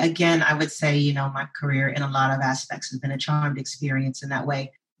any way. Again, I would say, you know, my career in a lot of aspects has been a charmed experience in that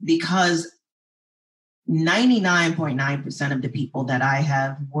way, because 99.9% of the people that I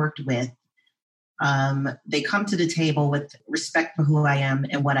have worked with, they come to the table with respect for who I am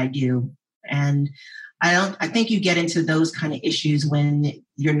and what I do. And I think you get into those kind of issues when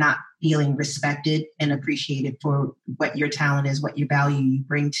you're not feeling respected and appreciated for what your talent is, what your value you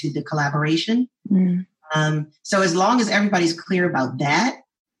bring to the collaboration. Mm. So as long as everybody's clear about that,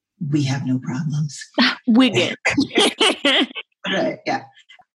 we have no problems. We're good. Right. Yeah.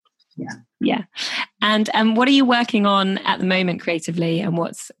 Yeah. Yeah. And what are you working on at the moment creatively, and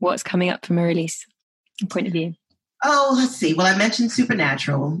what's coming up from a release point of view? Oh, let's see. Well, I mentioned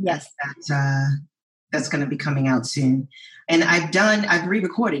Supernatural. Yes. That's going to be coming out soon. And I've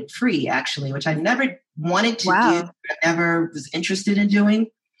re-recorded Free, actually, which I never wanted to do. I never was interested in doing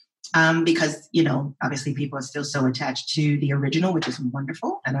because, you know, obviously people are still so attached to the original, which is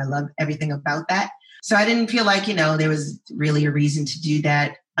wonderful. And I love everything about that. So I didn't feel like, you know, there was really a reason to do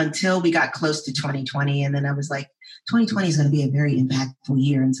that until we got close to 2020. And then I was like, 2020 is going to be a very impactful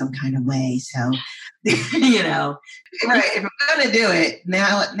year in some kind of way. So, you know, right, if I'm going to do it,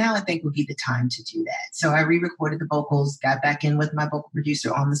 now I think would be the time to do that. So I re-recorded the vocals, got back in with my vocal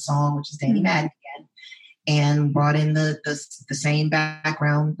producer on the song, which is Danny Madigan, and brought in the same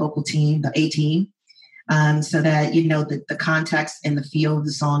background vocal team, the A-team, so that, you know, the context and the feel of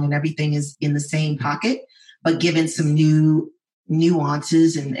the song and everything is in the same pocket, but given some new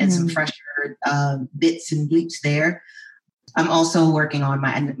nuances and some fresher bits and bleeps there. I'm also working on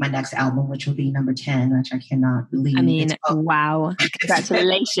my next album, which will be number 10, which I cannot believe. I mean, wow.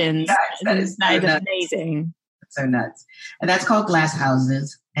 Congratulations. That is amazing. That's so nuts. And that's called Glass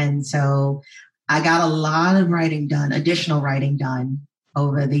Houses. And so I got a lot of additional writing done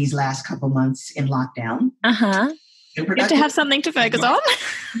over these last couple months in lockdown. Uh-huh. You have to have something to focus on.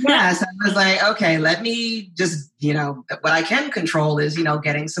 Yes. I was like, okay, let me just, you know, what I can control is, you know,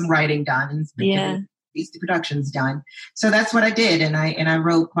 getting some writing done and getting these productions done. So that's what I did. And I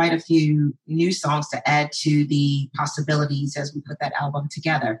wrote quite a few new songs to add to the possibilities as we put that album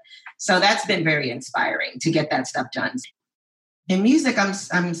together. So that's been very inspiring to get that stuff done. In music,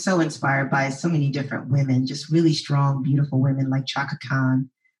 I'm so inspired by so many different women, just really strong, beautiful women like Chaka Khan.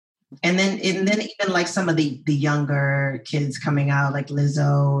 And then even like some of the younger kids coming out like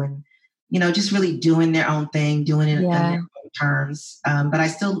Lizzo and, you know, just really doing their own thing, doing it in their own terms. But I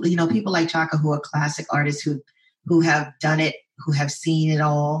still, you know, people like Chaka who are classic artists who have done it, who have seen it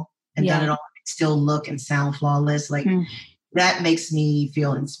all and done it all, still look and sound flawless. Like that makes me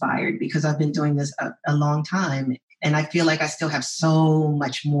feel inspired because I've been doing this a long time. And I feel like I still have so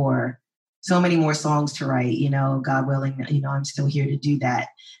many more songs to write, you know, God willing, you know, I'm still here to do that.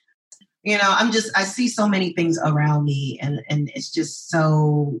 You know, I see so many things around me and it's just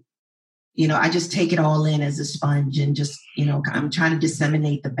so, you know, I just take it all in as a sponge and just, you know, I'm trying to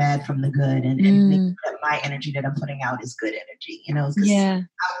disseminate the bad from the good and make sure that my energy that I'm putting out is good energy, you know, because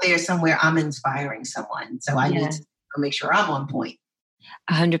out there somewhere I'm inspiring someone. So I need to make sure I'm on point.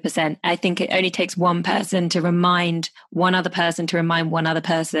 100%. I think it only takes one person to remind one other person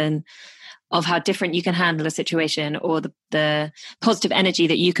of how different you can handle a situation or the positive energy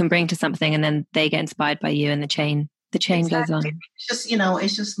that you can bring to something, and then they get inspired by you and the chain goes on. It's just, you know,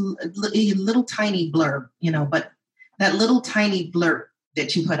 it's just a little tiny blurb, you know, but that little tiny blurb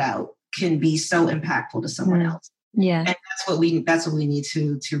that you put out can be so impactful to someone else. Yeah. And that's what we need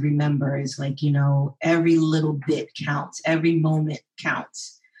to remember is like, you know, every little bit counts, every moment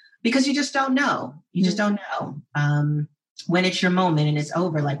counts because you just don't know. You just don't know. When it's your moment and it's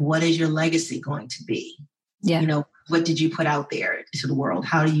over, like, what is your legacy going to be? Yeah. You know, what did you put out there to the world?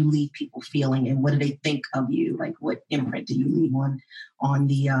 How do you leave people feeling and what do they think of you? Like, what imprint do you leave on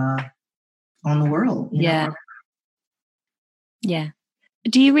the world? You know? Yeah.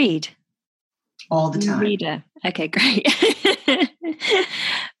 Do you read? All the time. Reader. Okay, great.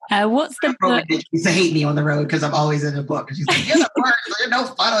 What's the book? She used to hate me on the road because I'm always in a book. She's like, you're the worst. You're no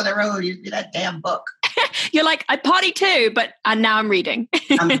fun on the road. You're that damn book. You're like, I party too, but now I'm reading.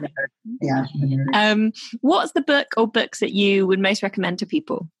 I'm a nerd. Yeah. What's the book or books that you would most recommend to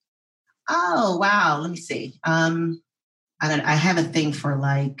people? Oh, wow. Let me see. I have a thing for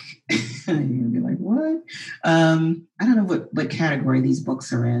like, you're gonna be like, what? I don't know what category these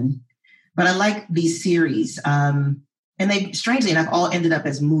books are in. But I like these series. And they, strangely enough, all ended up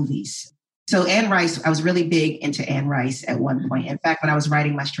as movies. So Anne Rice, I was really big into Anne Rice at one point. In fact, when I was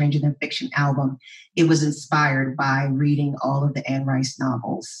writing my Stranger Than Fiction album, it was inspired by reading all of the Anne Rice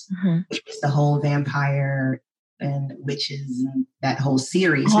novels, which was the whole vampire and witches and that whole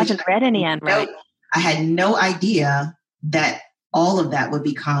series. I haven't read any Anne Rice. I had no idea that all of that would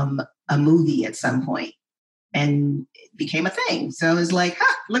become a movie at some point, and it became a thing. So it was like,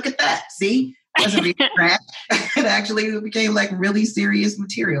 look at that. See? It wasn't really crap. It actually became like really serious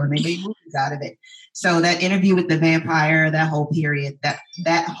material, and they made movies out of it. So that interview with the vampire, that whole period, that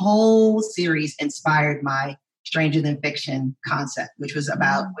whole series inspired my Stranger Than Fiction concept, which was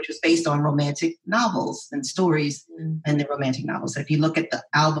based on romantic novels and stories and the romantic novels. So if you look at the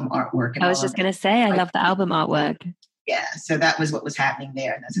album artwork, I was just going to say, I love the album artwork. Yeah, so that was what was happening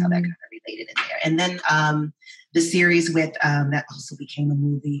there, and that's how that kind of related in there. And then the series with that also became a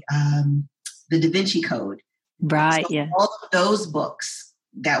movie. The Da Vinci Code. Right, so yeah. All of those books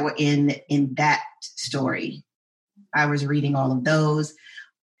that were in that story, I was reading all of those.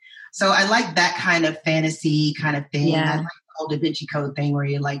 So I like that kind of fantasy kind of thing. Yeah. I like the whole Da Vinci Code thing where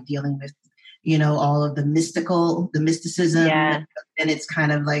you're like dealing with, all of the mysticism. Yeah. And it's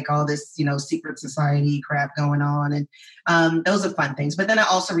kind of like all this, secret society crap going on. And those are fun things. But then I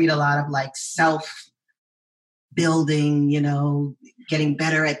also read a lot of like self-building, getting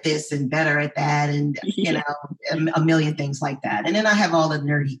better at this and better at that, and a million things like that. And then I have all the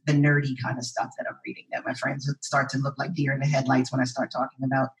nerdy kind of stuff that I'm reading that my friends start to look like deer in the headlights when I start talking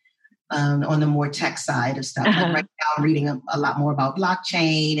about on the more tech side of stuff. Like right now I'm reading a lot more about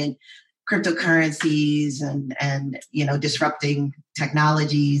blockchain and cryptocurrencies and disrupting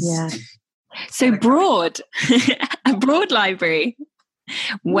technologies. Yeah. So broad, a broad library.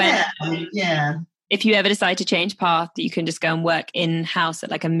 Yeah. If you ever decide to change path, you can just go and work in-house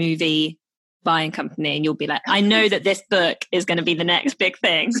at like a movie buying company, and you'll be like, I know that this book is going to be the next big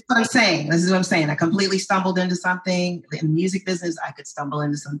thing. This is what I'm saying. I completely stumbled into something. In the music business, I could stumble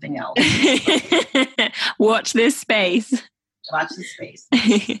into something else. Watch this space.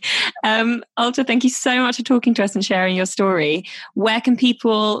 Ultra, thank you so much for talking to us and sharing your story. Where can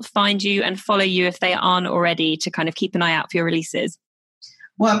people find you and follow you if they aren't already, to kind of keep an eye out for your releases?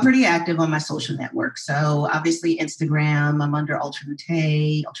 Well, I'm pretty active on my social networks. So obviously Instagram, I'm under Ultra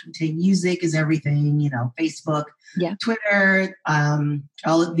Naté. Ultra Naté Music is everything, Facebook, Twitter,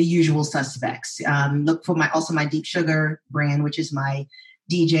 all of the usual suspects. Look for my Deep Sugar brand, which is my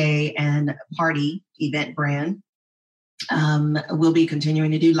DJ and party event brand. We'll be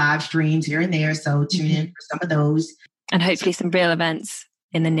continuing to do live streams here and there. So tune in for some of those. And hopefully some real events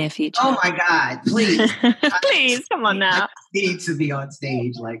in the near future. Oh my God, please. Please, come on now. I need to be on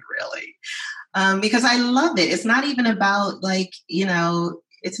stage, like really. Because I love it. It's not even about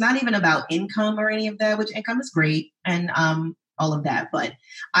it's not even about income or any of that, which income is great and all of that. But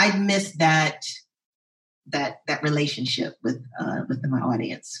I miss that relationship with my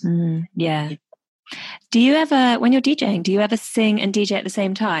audience. Yeah. Do you ever, when you're DJing, do you ever sing and DJ at the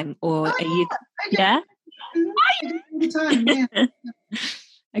same time? Or are you... Yeah?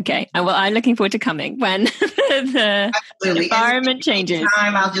 Okay. Well, I'm looking forward to coming when the environment changes.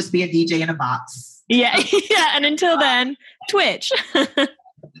 I'll just be a DJ in a box. Yeah. And until then, Twitch.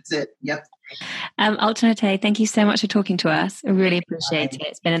 That's it. Yep. Ultra Naté, thank you so much for talking to us. I really appreciate it.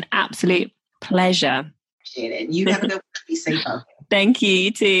 It's been an absolute pleasure. Appreciate it. You have a good one. Be safe out there. Thank you.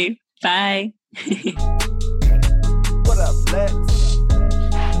 You too. Bye. What up, Lex? We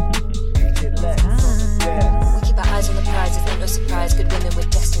keep our eyes on the prize, it's no surprise. Good women, we're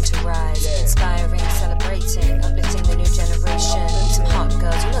destined to rise. Inspiring, celebrating, uplifting the new generation. Some hot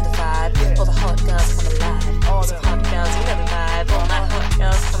girls, you know the vibe. All the hot girls come alive. Some hot girls, you know the vibe. All my hot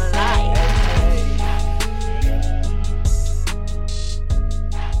girls come alive.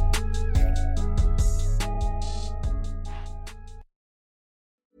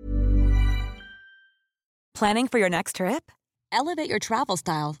 Planning for your next trip? Elevate your travel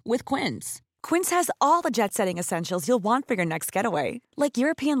style with Quince. Quince has all the jet-setting essentials you'll want for your next getaway, like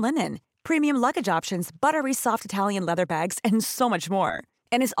European linen, premium luggage options, buttery soft Italian leather bags, and so much more.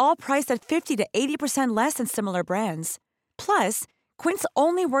 And is all priced at 50 to 80% less than similar brands. Plus, Quince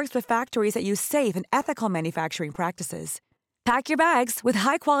only works with factories that use safe and ethical manufacturing practices. Pack your bags with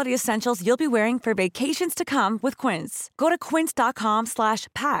high-quality essentials you'll be wearing for vacations to come with Quince. Go to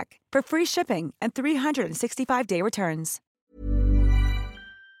quince.com/pack for free shipping and 365-day returns.